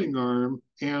steering arm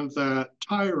and that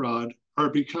tie rod are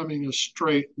becoming a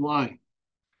straight line.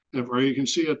 And where you can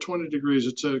see at 20 degrees,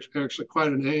 it's actually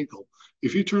quite an angle.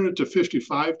 If you turn it to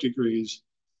 55 degrees,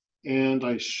 and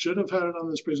I should have had it on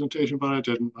this presentation, but I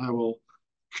didn't. I will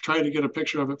try to get a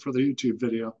picture of it for the YouTube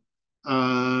video.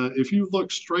 If you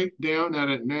look straight down at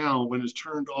it now, when it's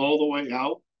turned all the way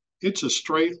out, it's a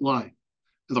straight line.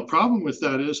 And the problem with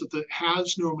that is that it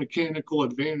has no mechanical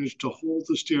advantage to hold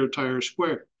the steer tire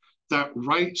square. That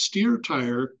right steer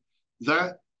tire,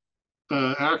 that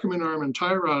Ackerman arm and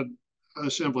tie rod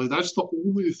assembly, that's the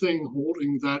only thing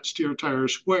holding that steer tire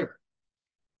square.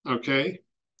 Okay?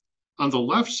 On the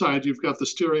left side, you've got the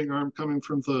steering arm coming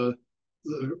from the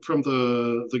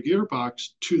gearbox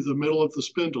to the middle of the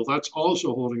spindle. That's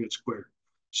also holding it square.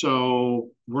 So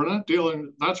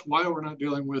that's why we're not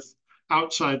dealing with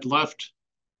outside left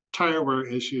tire wear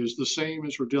issues, the same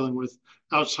as we're dealing with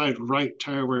outside right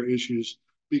tire wear issues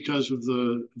because of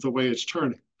the way it's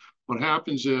turning. What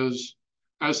happens is,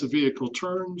 as the vehicle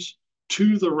turns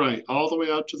to the right, all the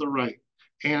way out to the right,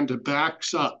 and it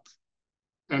backs up,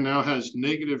 and now has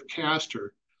negative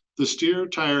caster, The steer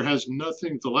tire has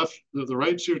nothing, the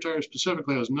right steer tire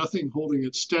specifically has nothing holding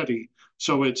it steady.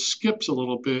 So it skips a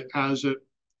little bit as it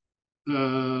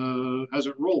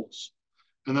rolls.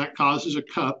 And that causes a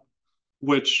cup,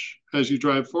 which as you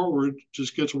drive forward,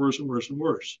 just gets worse and worse and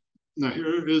worse. Now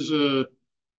here is a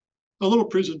little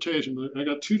presentation. I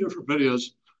got two different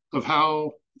videos of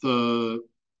how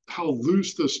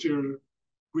loose the steer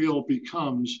wheel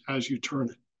becomes as you turn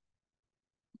it.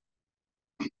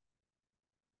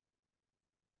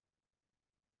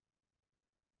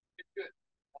 Good.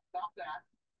 Stop that.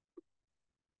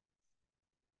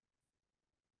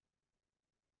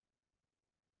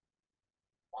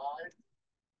 Five.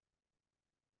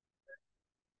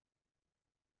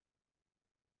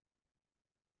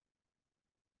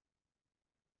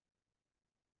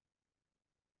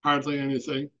 Hardly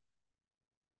anything.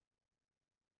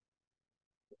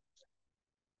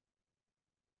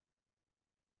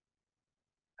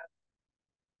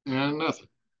 And nothing.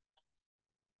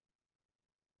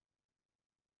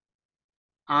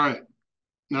 All right.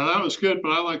 Now that was good, but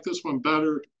I like this one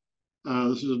better.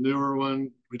 This is a newer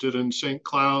one we did in St.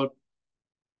 Cloud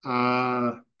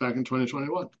back in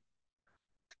 2021.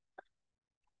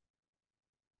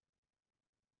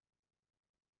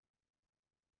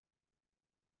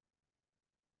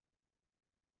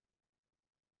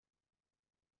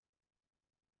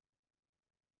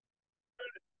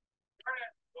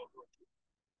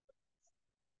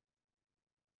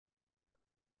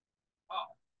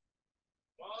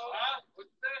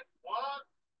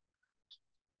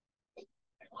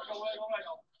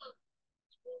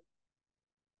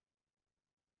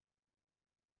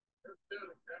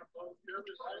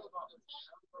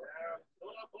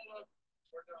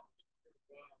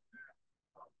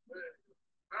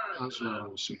 That's what I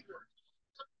want to see.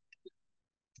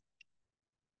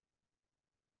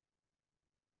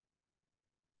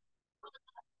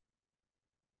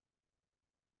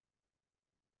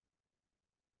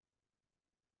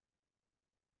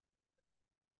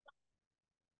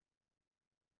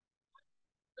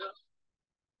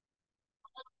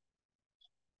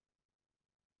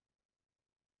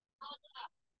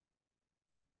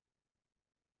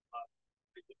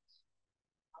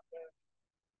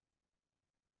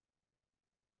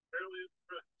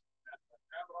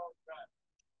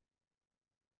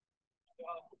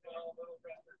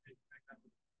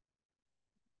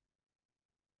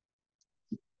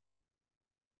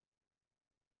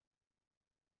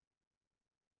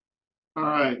 All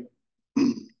right. All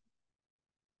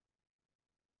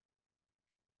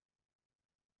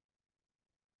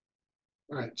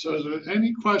right. So is there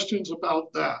any questions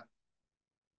about that?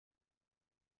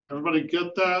 Everybody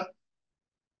get that?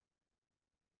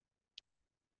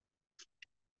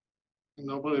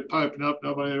 Nobody piping up.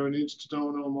 Nobody ever needs to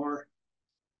know no more.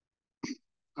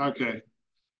 Okay.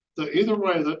 Either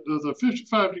way, the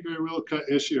 55-degree wheel cut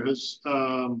issue has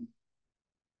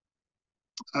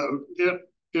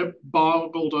it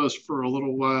boggled us for a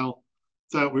little while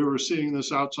that we were seeing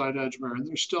this outside edge wear, and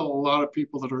there's still a lot of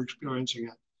people that are experiencing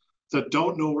it that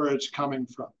don't know where it's coming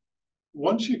from.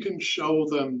 Once you can show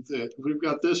them that we've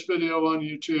got this video on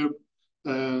YouTube,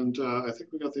 and I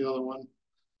think we got the other one.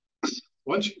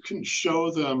 Once you can show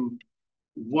them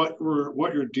what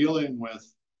you're dealing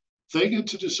with, they get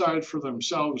to decide for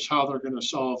themselves how they're going to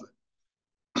solve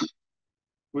it.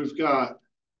 We've got,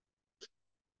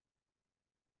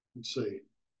 let's see,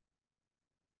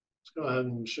 let's go ahead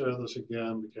and share this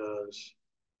again because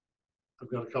I've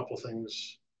got a couple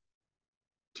things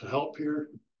to help here.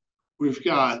 We've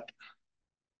got,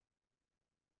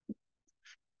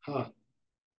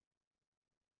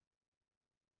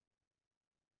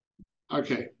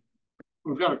 okay,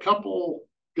 we've got a couple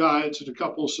guides and a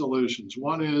couple of solutions.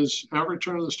 One is every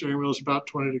turn of the steering wheel is about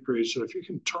 20 degrees. So if you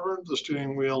can turn the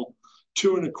steering wheel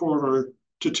 2 1/4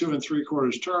 to 2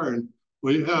 3/4 turn,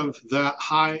 well, you have that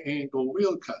high angle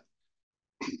wheel cut.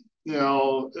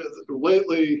 Now,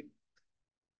 lately,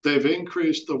 they've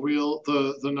increased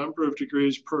the number of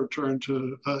degrees per turn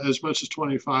to as much as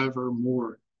 25 or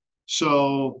more.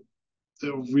 So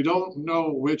we don't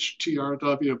know which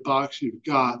TRW box you've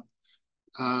got.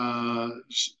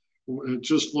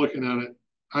 Just looking at it,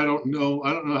 I don't know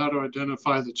how to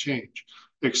identify the change,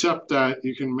 except that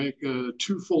you can make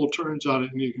 2 full turns on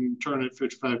it and you can turn it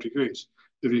 55 degrees.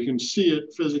 If you can see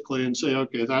it physically and say,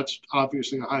 okay, that's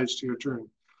obviously a high steer turn,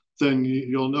 then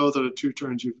you'll know that at 2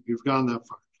 turns you've gone that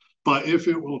far. But if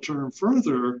it will turn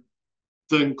further,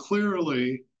 then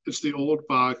clearly it's the old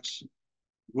box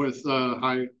with a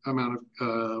high amount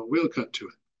of wheel cut to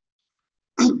it.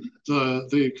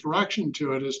 The correction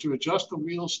to it is to adjust the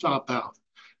wheel stop out.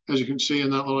 As you can see in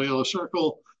that little yellow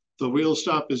circle, the wheel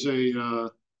stop is a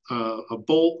a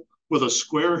bolt with a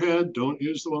square head. Don't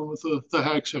use the one with the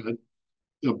hex head.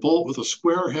 A bolt with a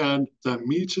square head that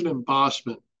meets an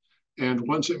embossment, and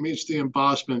once it meets the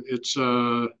embossment, it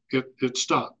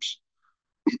stops.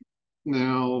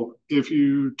 Now, if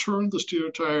you turn the steer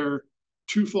tire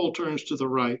 2 full turns to the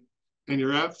right, and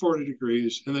you're at 40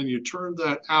 degrees, and then you turn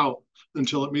that out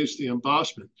until it meets the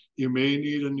embossment, you may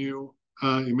need a new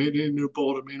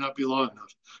bolt. It may not be long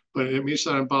enough, but it meets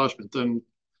that embossment. Then,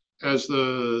 as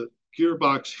the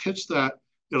gearbox hits that,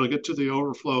 it'll get to the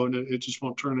overflow, and it just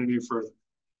won't turn any further.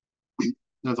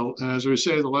 Now, as we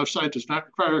say, the left side does not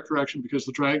require a correction because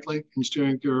the drag link and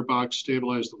steering gearbox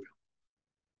stabilize the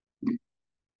wheel.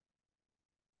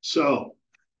 So,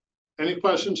 any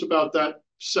questions about that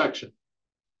section?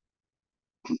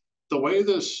 The way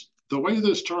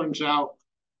this turns out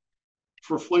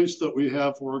for fleets that we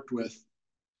have worked with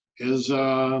is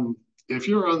if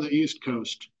you're on the East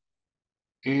Coast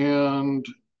and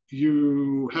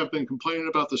you have been complaining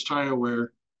about this tire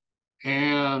wear,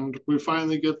 and we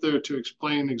finally get there to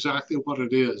explain exactly what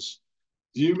it is,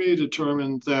 you may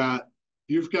determine that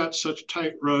you've got such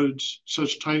tight roads,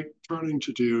 such tight turning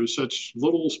to do, such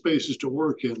little spaces to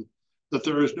work in, that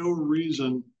there is no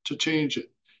reason to change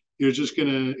it. You're just going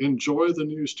to enjoy the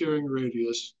new steering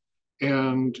radius,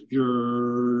 and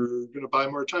you're going to buy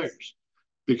more tires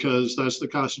because that's the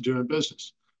cost of doing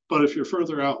business. But if you're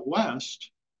further out west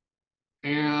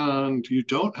and you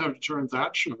don't have to turn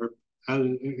that sharp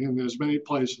in as many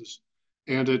places,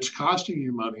 and it's costing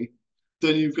you money,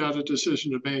 then you've got a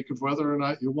decision to make of whether or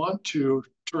not you want to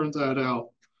turn that out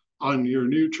on your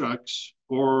new trucks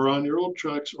or on your old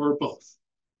trucks or both.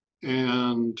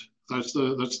 And that's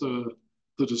the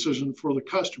decision for the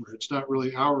customer. It's not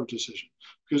really our decision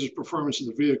because it's performance of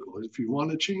the vehicle. If you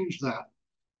want to change that,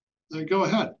 then go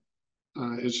ahead.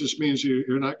 It just means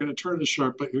you're not going to turn as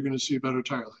sharp, but you're going to see better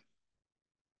tire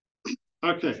life.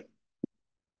 Okay.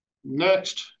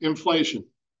 Next, inflation.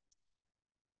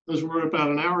 As we're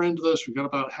about an hour into this, we've got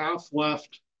about half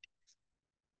left.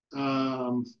 We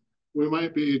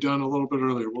might be done a little bit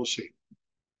earlier. We'll see.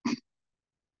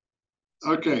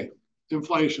 Okay,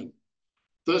 inflation.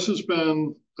 This has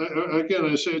been, again,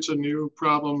 I say it's a new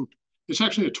problem. It's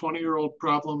actually a 20-year-old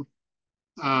problem.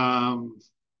 The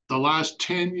last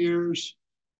 10 years,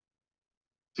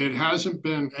 it hasn't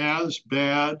been as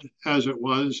bad as it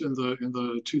was in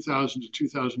the 2000 to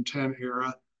 2010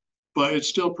 era, but it's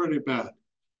still pretty bad.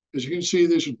 As you can see,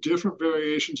 these are different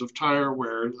variations of tire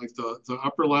wear. Like the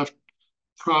upper left,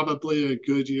 probably a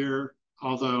Goodyear,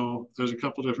 although there's a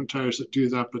couple different tires that do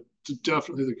that, but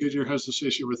definitely the Goodyear has this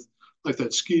issue with like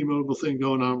that ski mobile thing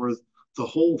going on where the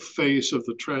whole face of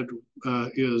the tread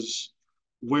is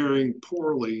wearing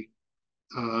poorly.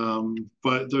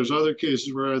 But there's other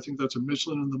cases where I think that's a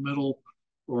Michelin in the middle,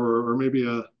 or maybe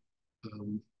a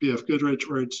BF Goodrich,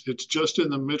 where it's just in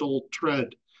the middle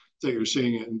tread that you're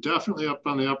seeing it, and definitely up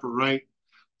on the upper right.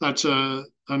 That's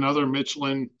another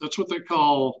Michelin. That's what they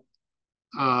call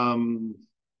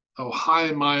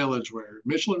high mileage wear.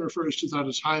 Michelin refers to that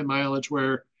as high mileage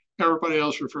wear. Everybody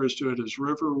else refers to it as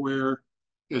river wear.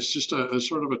 It's just a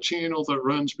sort of a channel that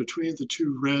runs between the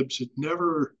two ribs. It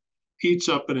never eats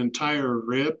up an entire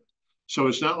rib, so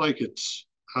it's not like it's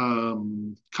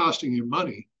costing you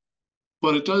money,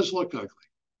 but it does look ugly.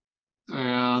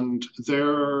 And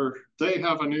they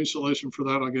have a new solution for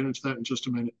that. I'll get into that in just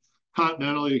a minute.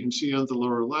 Continental, you can see on the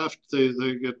lower left, they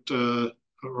get a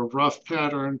rough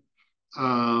pattern.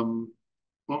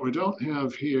 What we don't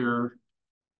have here,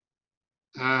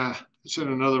 it's in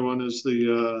another one, is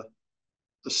the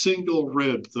single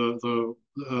rib,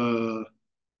 the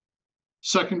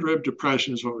second rib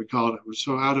depression is what we call it.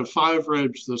 So out of 5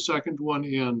 ribs, the second one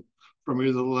in from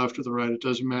either the left or the right, it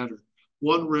doesn't matter.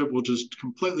 One rib will just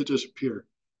completely disappear.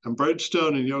 And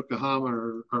Bridgestone and Yokohama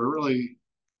are really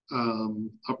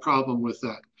a problem with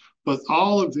that. But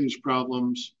all of these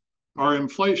problems are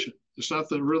inflation. It's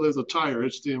not really the tire,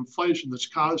 it's the inflation that's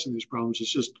causing these problems.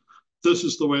 It's just, this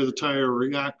is the way the tire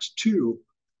reacts to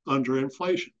under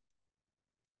inflation.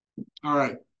 All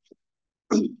right,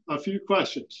 a few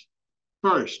questions.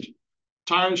 First,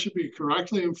 tires should be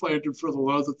correctly inflated for the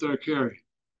load that they're carrying.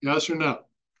 Yes or no?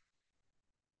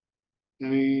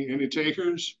 Any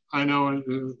takers? I know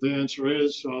the answer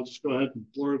is, so I'll just go ahead and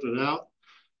blurt it out.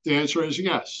 The answer is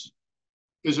yes.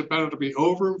 Is it better to be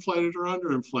overinflated or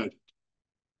underinflated?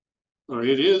 Or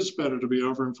it is better to be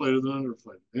overinflated than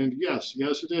underinflated. And yes,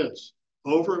 it is.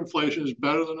 Overinflation is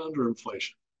better than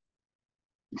underinflation.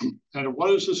 And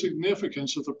what is the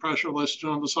significance of the pressure listed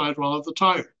on the sidewall of the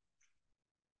tire?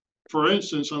 For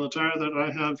instance, on the tire that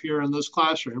I have here in this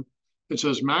classroom, it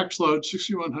says max load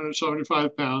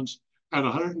 6,175 pounds, at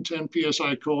 110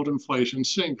 psi cold inflation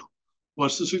single.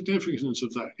 What's the significance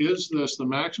of that? Is this the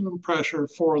maximum pressure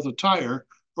for the tire,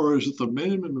 or is it the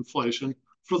minimum inflation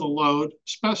for the load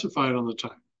specified on the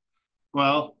tire?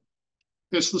 Well,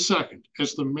 it's the second.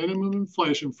 It's the minimum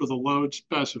inflation for the load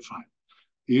specified.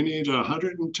 You need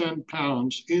 110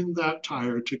 pounds in that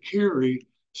tire to carry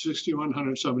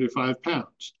 6,175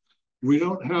 pounds. We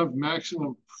don't have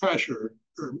maximum pressure,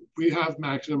 or we have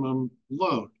maximum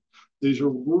load. These are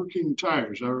working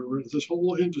tires. This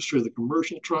whole industry, the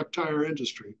commercial truck tire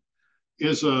industry,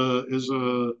 is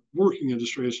a working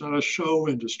industry. It's not a show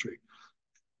industry.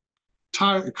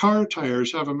 Car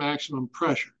tires have a maximum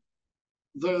pressure.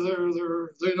 They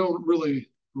don't really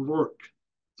work.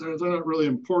 They're not really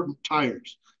important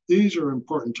tires. These are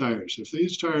important tires. If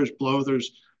these tires blow,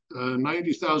 there's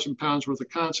 90,000 pounds worth of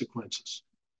consequences.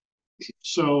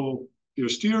 So your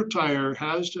steer tire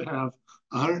has to have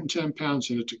 110 pounds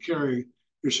in it to carry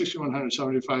your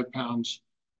 6,175 pounds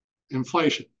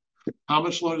inflation. How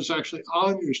much load is actually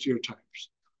on your steer tires?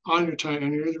 On your tire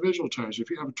and your individual tires. If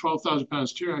you have a 12,000 pound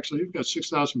steer, actually you've got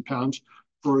 6,000 pounds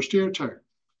for a steer tire.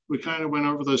 We kind of went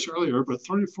over this earlier, but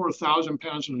 34,000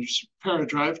 pounds in a pair of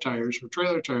drive tires or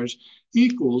trailer tires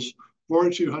equals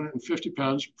 4,250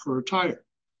 pounds per tire.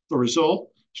 The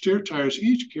result, steer tires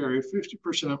each carry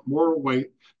 50% more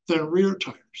weight than rear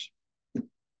tires.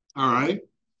 All right.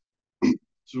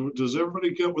 So does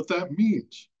everybody get what that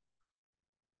means?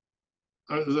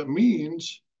 That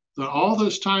means that all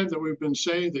this time that we've been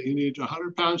saying that you need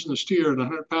 100 pounds in the steer and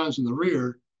 100 pounds in the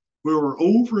rear, we were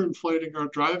overinflating our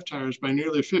drive tires by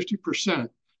nearly 50%, and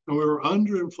we were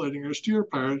underinflating our steer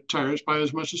tires by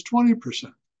as much as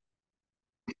 20%.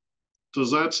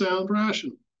 Does that sound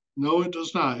rational? No, it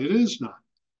does not. It is not.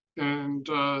 And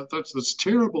that's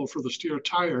terrible for the steer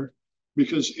tire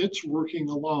because it's working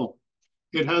alone.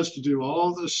 It has to do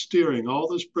all this steering, all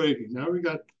this braking. Now we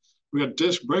got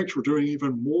disc brakes. We're doing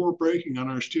even more braking on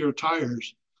our steer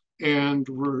tires, and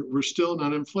we're still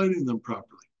not inflating them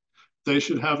properly. They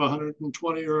should have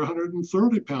 120 or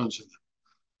 130 pounds in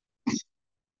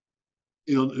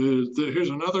them. Here's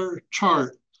another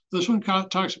chart. This one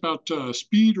talks about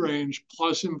speed range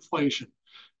plus inflation.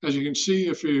 As you can see,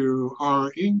 if you are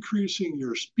increasing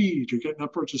your speed, you're getting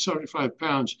upwards of 75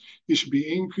 pounds, you should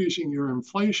be increasing your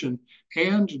inflation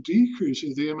and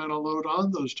decreasing the amount of load on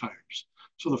those tires.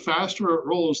 So the faster it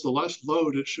rolls, the less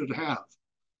load it should have.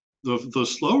 The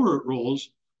slower it rolls,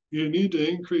 you need to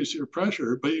increase your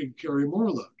pressure, but you can carry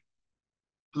more load.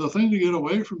 The thing to get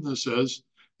away from this is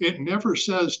it never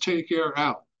says take air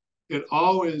out. It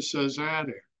always says add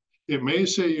air. It may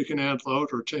say you can add load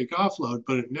or take off load,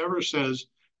 but it never says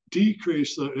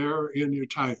decrease the air in your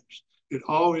tires. It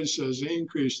always says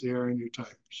increase the air in your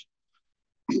tires.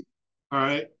 All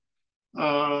right.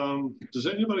 Does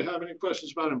anybody have any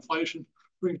questions about inflation?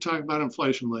 We can talk about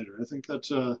inflation later. I think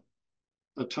that's a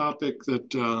topic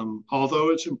that, although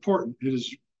it's important, it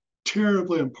is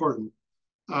terribly important.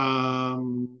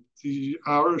 Our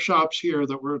shops here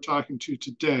that we're talking to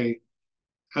today,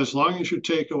 as long as your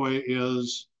takeaway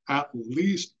is at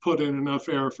least put in enough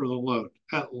air for the load,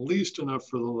 at least enough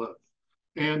for the load,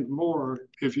 and more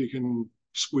if you can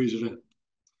squeeze it in.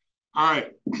 All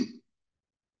right.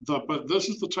 But this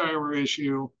is the tire wear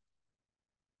issue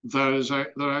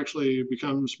that actually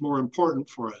becomes more important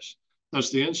for us.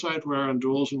 That's the inside wear on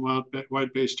duals and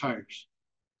wide base tires.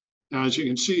 Now, as you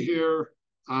can see here,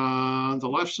 on the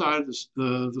left side of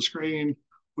the screen,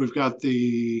 we've got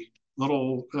the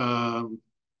little,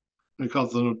 they call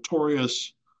it the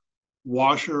notorious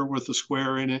washer with a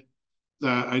square in it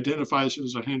that identifies it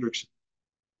as a Hendrickson.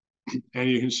 And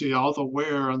you can see all the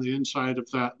wear on the inside of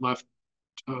that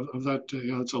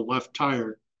it's a left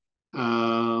tire,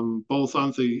 both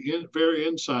on the very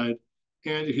inside,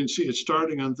 and you can see it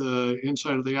starting on the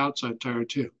inside of the outside tire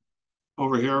too.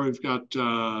 Over here, we've got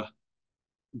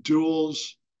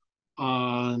duals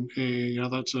on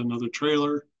that's another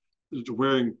trailer. It's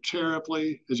wearing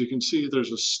terribly. As you can see, there's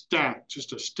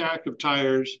just a stack of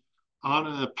tires on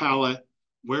a pallet,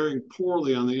 wearing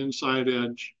poorly on the inside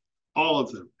edge. All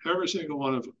of them, every single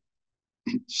one of them.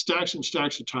 Stacks and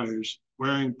stacks of tires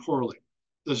wearing poorly.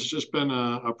 This has just been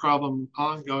a problem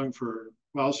ongoing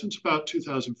since about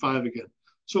 2005 again.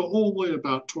 So only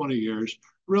about 20 years.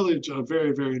 Really, it's a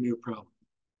very, very new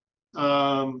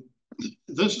problem.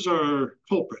 This is our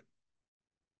culprit.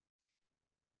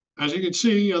 As you can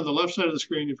see on the left side of the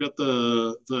screen, you've got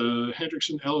the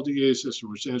Hendrickson LDA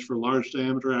system, which stands for large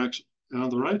diameter axle. And on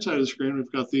the right side of the screen,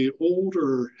 we've got the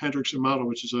older Hendrickson model,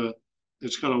 which is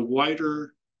it's got a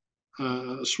wider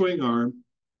swing arm,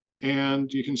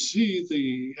 and you can see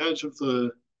the edge of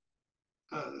the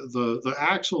the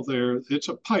axle there, it's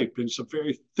a pipe. It's a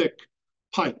very thick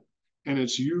pipe, and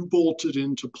it's U-bolted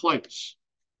into place.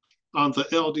 On the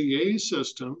LDA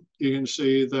system, you can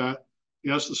see that,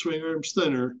 yes, the swing arm's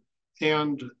thinner,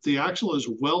 and the axle is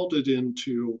welded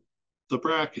into the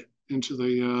bracket, into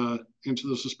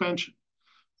the suspension.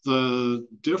 The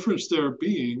difference there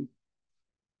being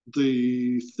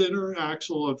the thinner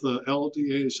axle of the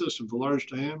LDA system, the large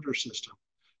diameter system,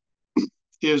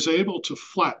 is able to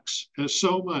flex as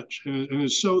so much and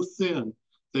is so thin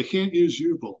they can't use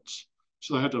U-bolts.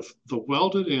 So they had to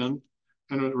weld it in,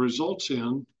 and it results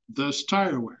in this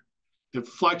tire wear. It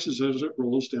flexes as it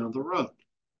rolls down the road.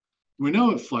 We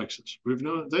know it flexes. We've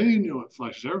known they know it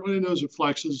flexes. Everybody knows it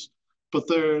flexes, but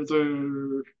their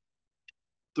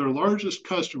largest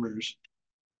customers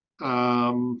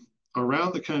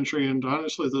around the country, and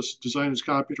honestly, this design is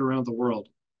copied around the world.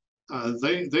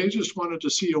 They just wanted to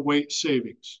see a weight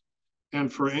savings,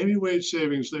 and for any weight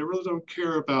savings, they really don't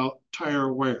care about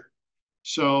tire wear.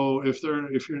 So if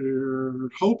you're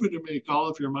hoping to make all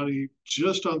of your money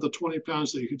just on the 20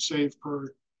 pounds that you could save per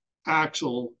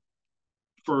axle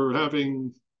for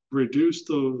having reduced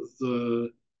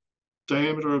the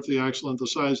diameter of the axle and the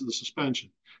size of the suspension,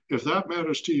 if that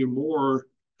matters to you more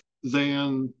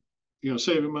than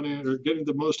saving money or getting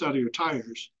the most out of your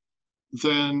tires,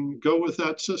 then go with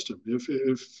that system. If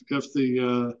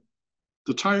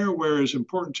the tire wear is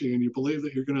important to you and you believe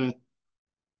that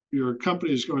your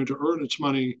company is going to earn its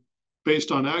money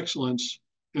based on excellence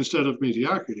instead of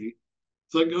mediocrity,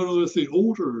 then go with the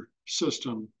older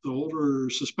system, the older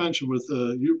suspension with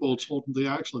the U-bolts holding the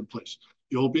axle in place.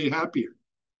 You'll be happier.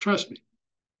 Trust me.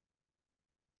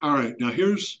 All right, now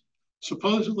here's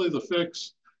supposedly the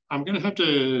fix. I'm going to have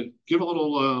to give a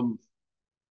little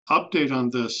update on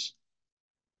this.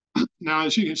 Now,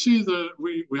 as you can see,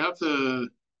 we have the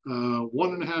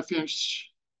 1.5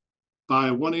 inch by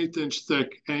 1/8 inch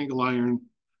thick angle iron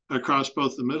across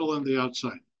both the middle and the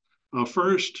outside.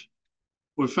 First,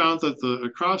 we found that the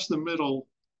across the middle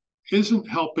isn't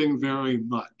helping very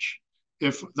much.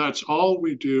 If that's all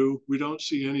we do, we don't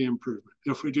see any improvement.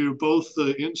 If we do both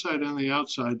the inside and the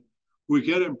outside, we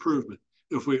get improvement.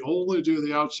 If we only do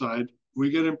the outside, we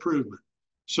get improvement.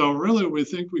 So really, we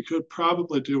think we could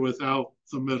probably do without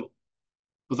the middle.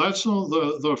 But that's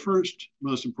the first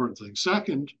most important thing.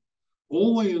 Second,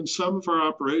 only in some of our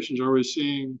operations are we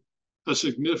seeing a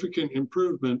significant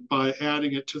improvement by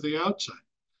adding it to the outside.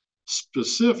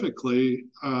 Specifically,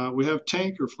 we have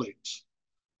tanker fleets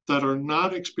that are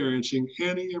not experiencing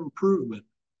any improvement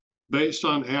based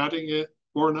on adding it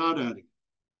or not adding it.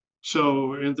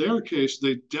 So in their case,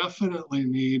 they definitely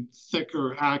need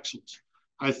thicker axles.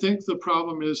 I think the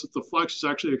problem is that the flex is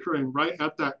actually occurring right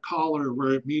at that collar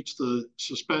where it meets the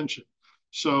suspension.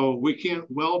 So we can't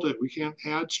weld it, we can't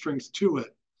add strength to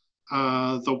it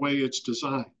the way it's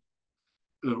designed.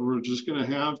 We're just going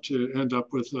to have to end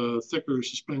up with a thicker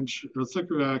suspension, a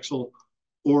thicker axle,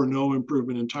 or no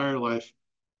improvement in tire life,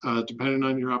 depending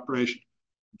on your operation.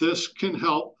 This can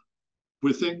help.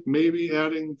 We think maybe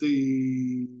adding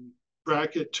the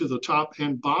bracket to the top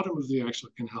and bottom of the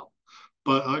axle can help.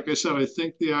 But like I said, I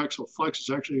think the axle flex is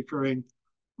actually occurring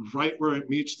right where it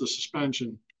meets the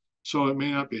suspension. So it may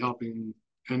not be helping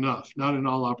enough, not in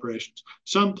all operations.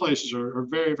 Some places are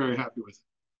very, very happy with it,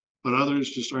 but others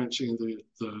just aren't seeing the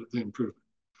improvement.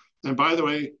 And by the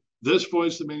way, this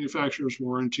voids the manufacturer's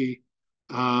warranty.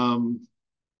 The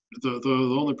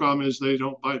only problem is they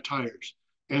don't buy tires.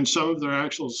 And some of their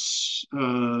axles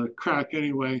crack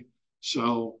anyway,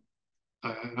 so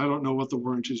I don't know what the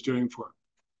warranty is doing for it.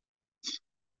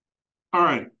 All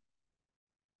right.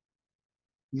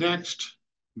 Next,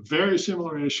 very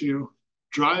similar issue.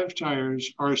 Drive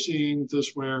tires are seeing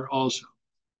this wear also.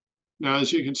 Now,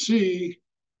 as you can see,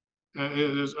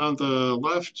 it is on the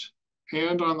left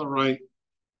and on the right.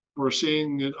 We're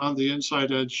seeing it on the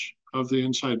inside edge of the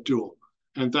inside dual.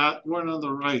 And that one on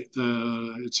the right,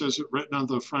 it says it written on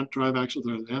the front drive axle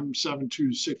there, the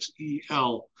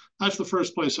M726EL. That's the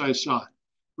first place I saw it.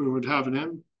 We would have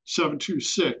an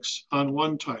M726 on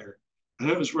one tire, and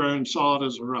it was wearing solid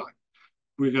as a rock.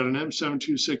 We got an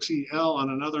M726EL on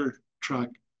another truck,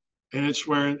 and it's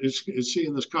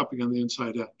seeing this cupping on the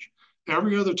inside edge.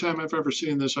 Every other time I've ever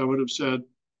seen this, I would have said,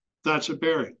 that's a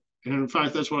bearing. And in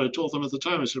fact, that's what I told them at the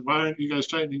time. I said, why aren't you guys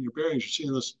tightening your bearings? You're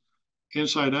seeing this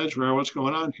inside edge wear. What's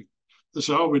going on here? They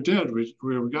said, oh, we did. We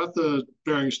got the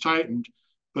bearings tightened.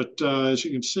 But as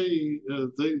you can see,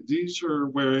 these are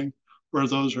wearing where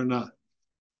those are not.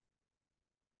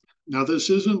 Now, this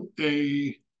isn't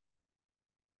a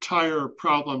tire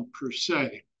problem per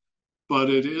se, but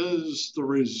it is the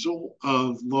result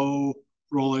of low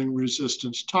rolling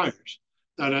resistance tires.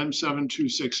 that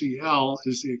M726EL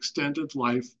is the extended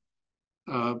life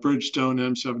Bridgestone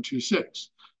M726.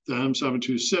 The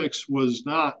M726 was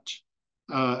not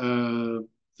the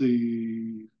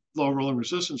low rolling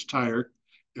resistance tire.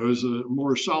 It was a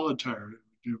more solid tire.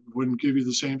 It wouldn't give you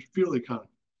the same fuel economy.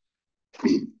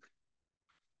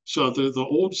 So the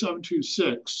old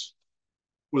 726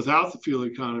 without the fuel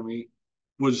economy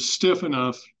was stiff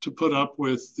enough to put up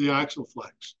with the axle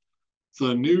flex.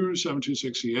 The new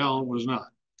 726EL was not.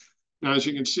 Now, as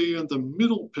you can see in the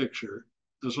middle picture,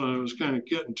 that's what I was kind of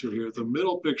getting to here. The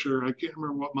middle picture, I can't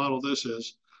remember what model this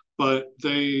is, but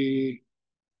they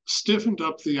stiffened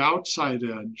up the outside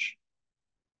edge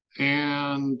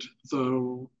and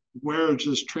the wear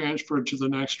just transferred to the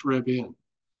next rib in.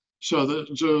 So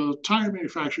the tire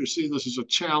manufacturers see this as a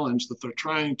challenge that they're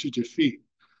trying to defeat.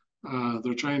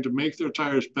 They're trying to make their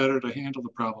tires better to handle the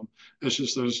problem. It's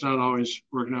just that it's not always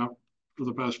working out for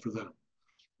the best for them.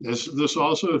 This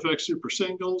also affects super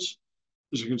singles.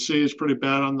 As you can see, it's pretty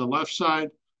bad on the left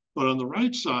side, but on the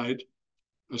right side,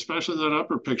 especially that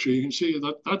upper picture, you can see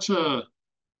that it's a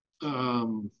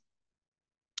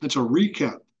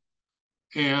recap.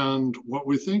 And what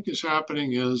we think is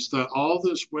happening is that all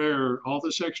this wear, all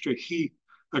this extra heat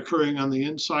occurring on the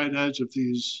inside edge of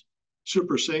these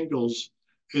super singles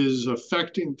is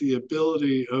affecting the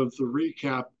ability of the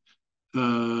recap,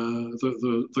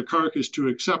 the carcass to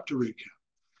accept a recap.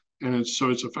 And it's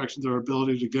affecting their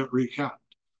ability to get recapped.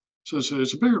 So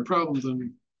it's a bigger problem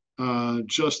than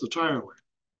just the tire wear.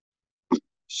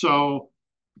 So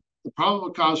the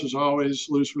probable cause is always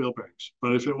loose wheel bearings.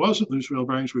 But if it wasn't loose wheel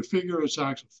bearings, we figure it's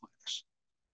axle flex.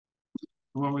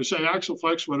 And when we say axle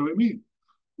flex, what do we mean?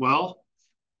 Well,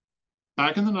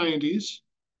 back in the 90s,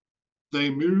 they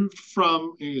moved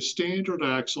from a standard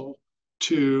axle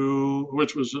to,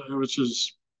 which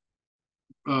is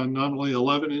nominally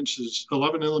 11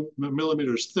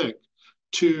 millimeters thick,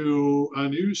 to a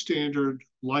new standard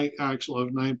light axle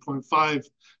of 9.5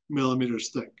 millimeters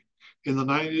thick. In the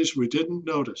 90s, we didn't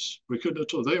notice. We couldn't have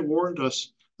told. They warned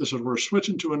us. They said, we're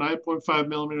switching to a 9.5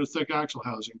 millimeter thick axle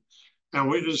housing. And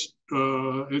we just,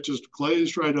 it just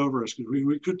glazed right over us because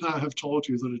we could not have told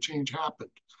you that a change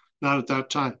happened. Not at that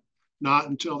time. Not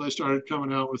until they started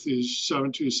coming out with these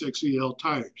 726EL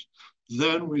tires.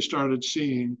 Then we started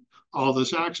seeing all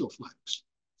this axle flex.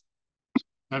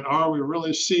 And are we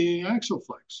really seeing axle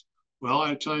flex? Well,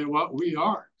 I tell you what, we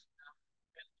are.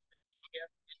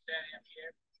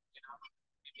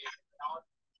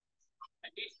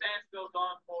 And this dance goes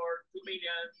on for 2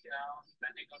 million,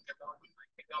 depending on the load, it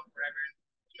might take up forever.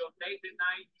 So days and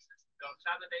nights, so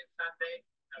Saturday and Sunday,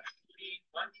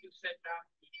 once you set up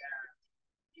the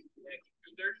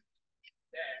computer,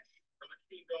 there, the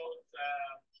machine goes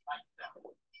like that.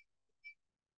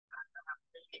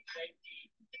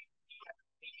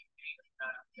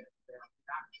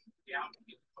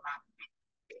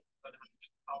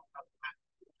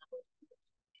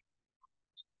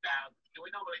 We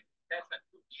normally test at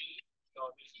 2G, so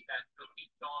this is that the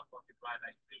heat on multiplied by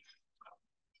 3.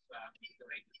 So the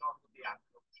rate is also the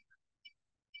actual.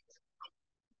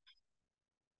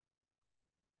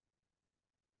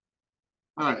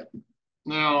 All right.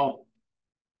 Now,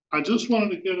 I just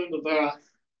wanted to get into that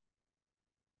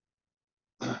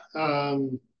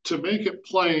to make it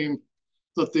plain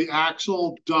that the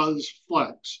axle does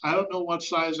flex. I don't know what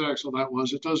size axle that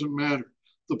was. It doesn't matter.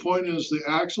 The point is the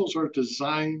axles are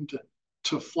designed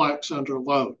to flex under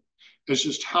load. It's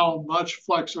just how much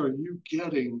flex are you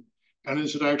getting, and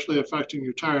is it actually affecting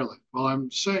your tire life? Well,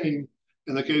 I'm saying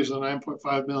in the case of the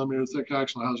 9.5 millimeter thick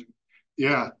axle housing,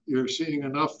 yeah, you're seeing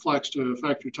enough flex to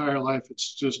affect your tire life.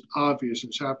 It's just obvious.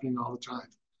 It's happening all the time.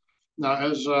 Now,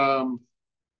 as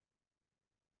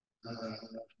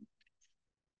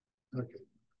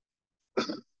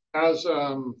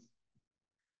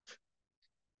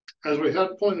as we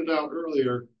had pointed out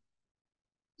earlier,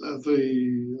 I have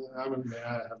to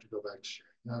go back to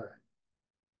sharing. All right.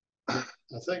 I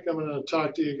think I'm going to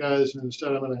talk to you guys, and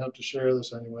instead I'm going to have to share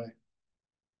this anyway.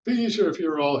 Be easier if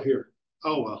you're all here.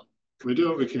 Oh, well, we do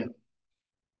what we can.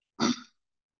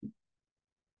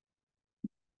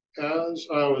 As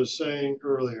I was saying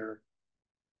earlier,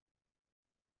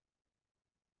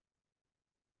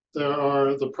 there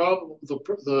are the problem,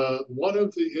 one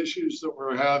of the issues that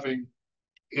we're having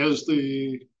is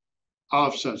the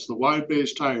offsets, the wide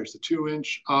base tires, the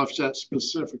 2-inch offset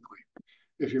specifically.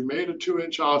 If you made a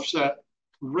 2-inch offset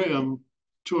rim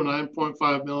to a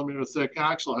 9.5 millimeter thick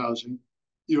axle housing,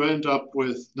 you end up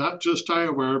with not just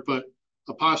tire wear, but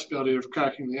a possibility of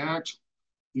cracking the axle.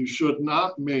 You should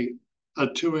not mate a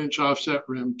 2-inch offset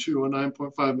rim to a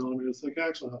 9.5 millimeter thick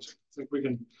axle housing. I think we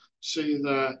can see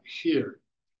that here.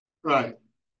 Right.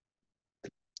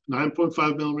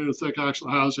 9.5 millimeter thick axle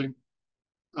housing.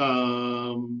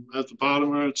 At the bottom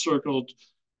where it's circled,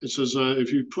 it says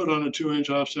if you put on a 2-inch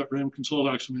offset rim, consult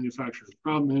axle manufacturer. The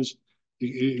problem is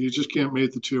you just can't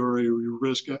mate the two, or you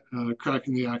risk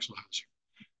cracking the axle housing.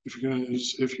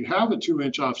 If you have a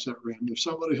 2-inch offset rim, if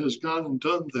somebody has gone and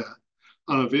done that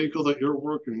on a vehicle that you're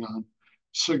working on,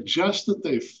 suggest that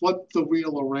they flip the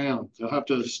wheel around. They'll have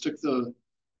to stick they'll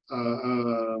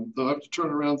have to turn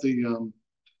around the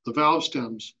valve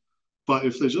stems. But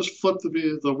if they just flip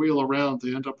the wheel around,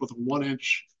 they end up with a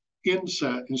 1-inch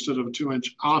inset instead of a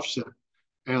 2-inch offset,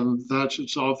 and that should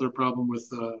solve their problem with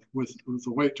the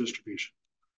weight distribution.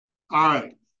 All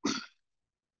right.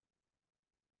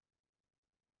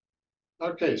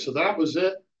 Okay, so that was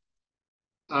it.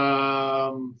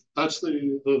 That's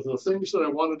the things that I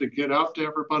wanted to get out to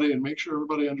everybody and make sure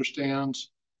everybody understands.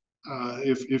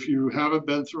 If you haven't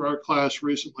been through our class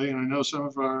recently, and I know some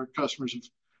of our customers have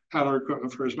had our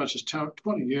equipment for as much as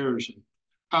 20 years and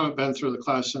haven't been through the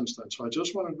class since then. So I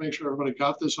just wanted to make sure everybody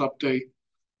got this update.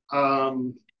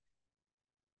 I'm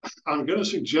going to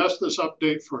suggest this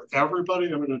update for everybody.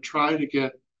 I'm going to try to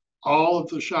get all of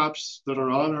the shops that are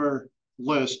on our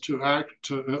list to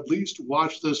at least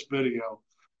watch this video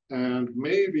and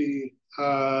maybe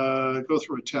go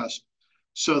through a test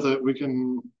so that we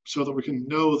can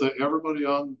know that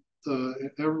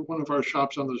every one of our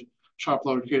shops on the shop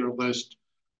locator list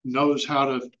knows how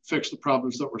to fix the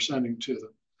problems that we're sending to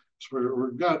them. So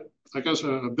we've got, I guess,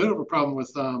 a bit of a problem with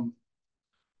some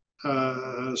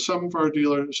of our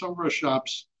dealers, some of our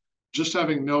shops just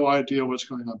having no idea what's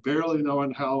going on, barely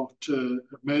knowing how to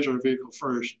measure a vehicle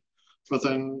first. But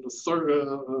then the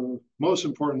third, most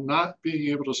important, not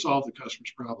being able to solve the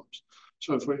customer's problems.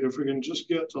 So if we can just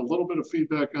get a little bit of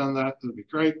feedback on that, that'd be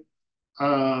great.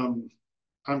 I'm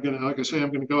gonna, like I say,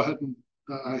 I'm gonna go ahead and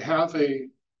I have a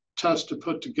test to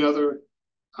put together.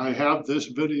 I have this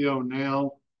video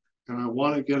now, and I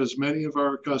want to get as many of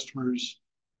our customers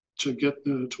to get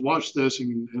to watch this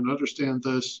and understand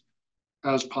this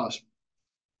as possible.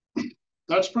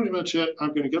 That's pretty much it. I'm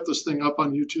going to get this thing up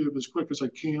on YouTube as quick as I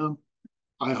can.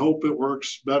 I hope it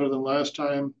works better than last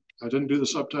time. I didn't do the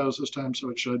subtitles this time, so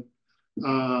it should.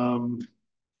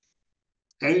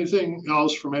 Anything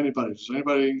else from anybody? Does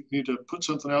anybody need to put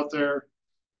something out there?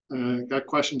 Got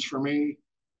questions for me?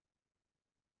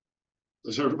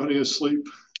 Is everybody asleep?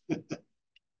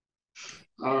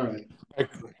 All right. Hey,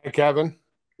 Kevin.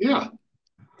 Yeah.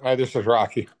 Hi, this is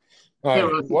Rocky. Hey,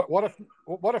 Rocky.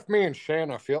 What if me and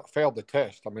Shanna failed the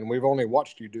test? I mean, we've only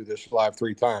watched you do this live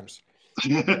 3 times.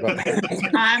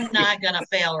 I'm not going to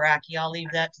fail, Rocky. I'll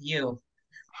leave that to you.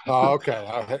 Oh, okay.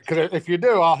 Because if you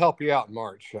do, I'll help you out in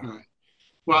March. So. Right.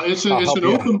 Well, it's an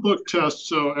open book test,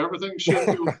 so everything should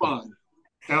go fine.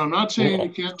 And I'm not saying you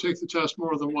can't take the test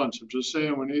more than once. I'm just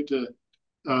saying we need to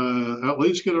at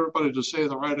least get everybody to say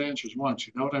the right answers once.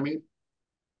 You know what I mean?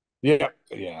 Yeah.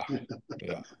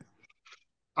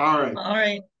 All right. All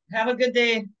right. Have a good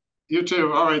day. You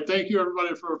too. All right. Thank you,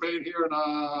 everybody, for being here,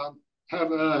 and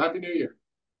have a Happy New Year.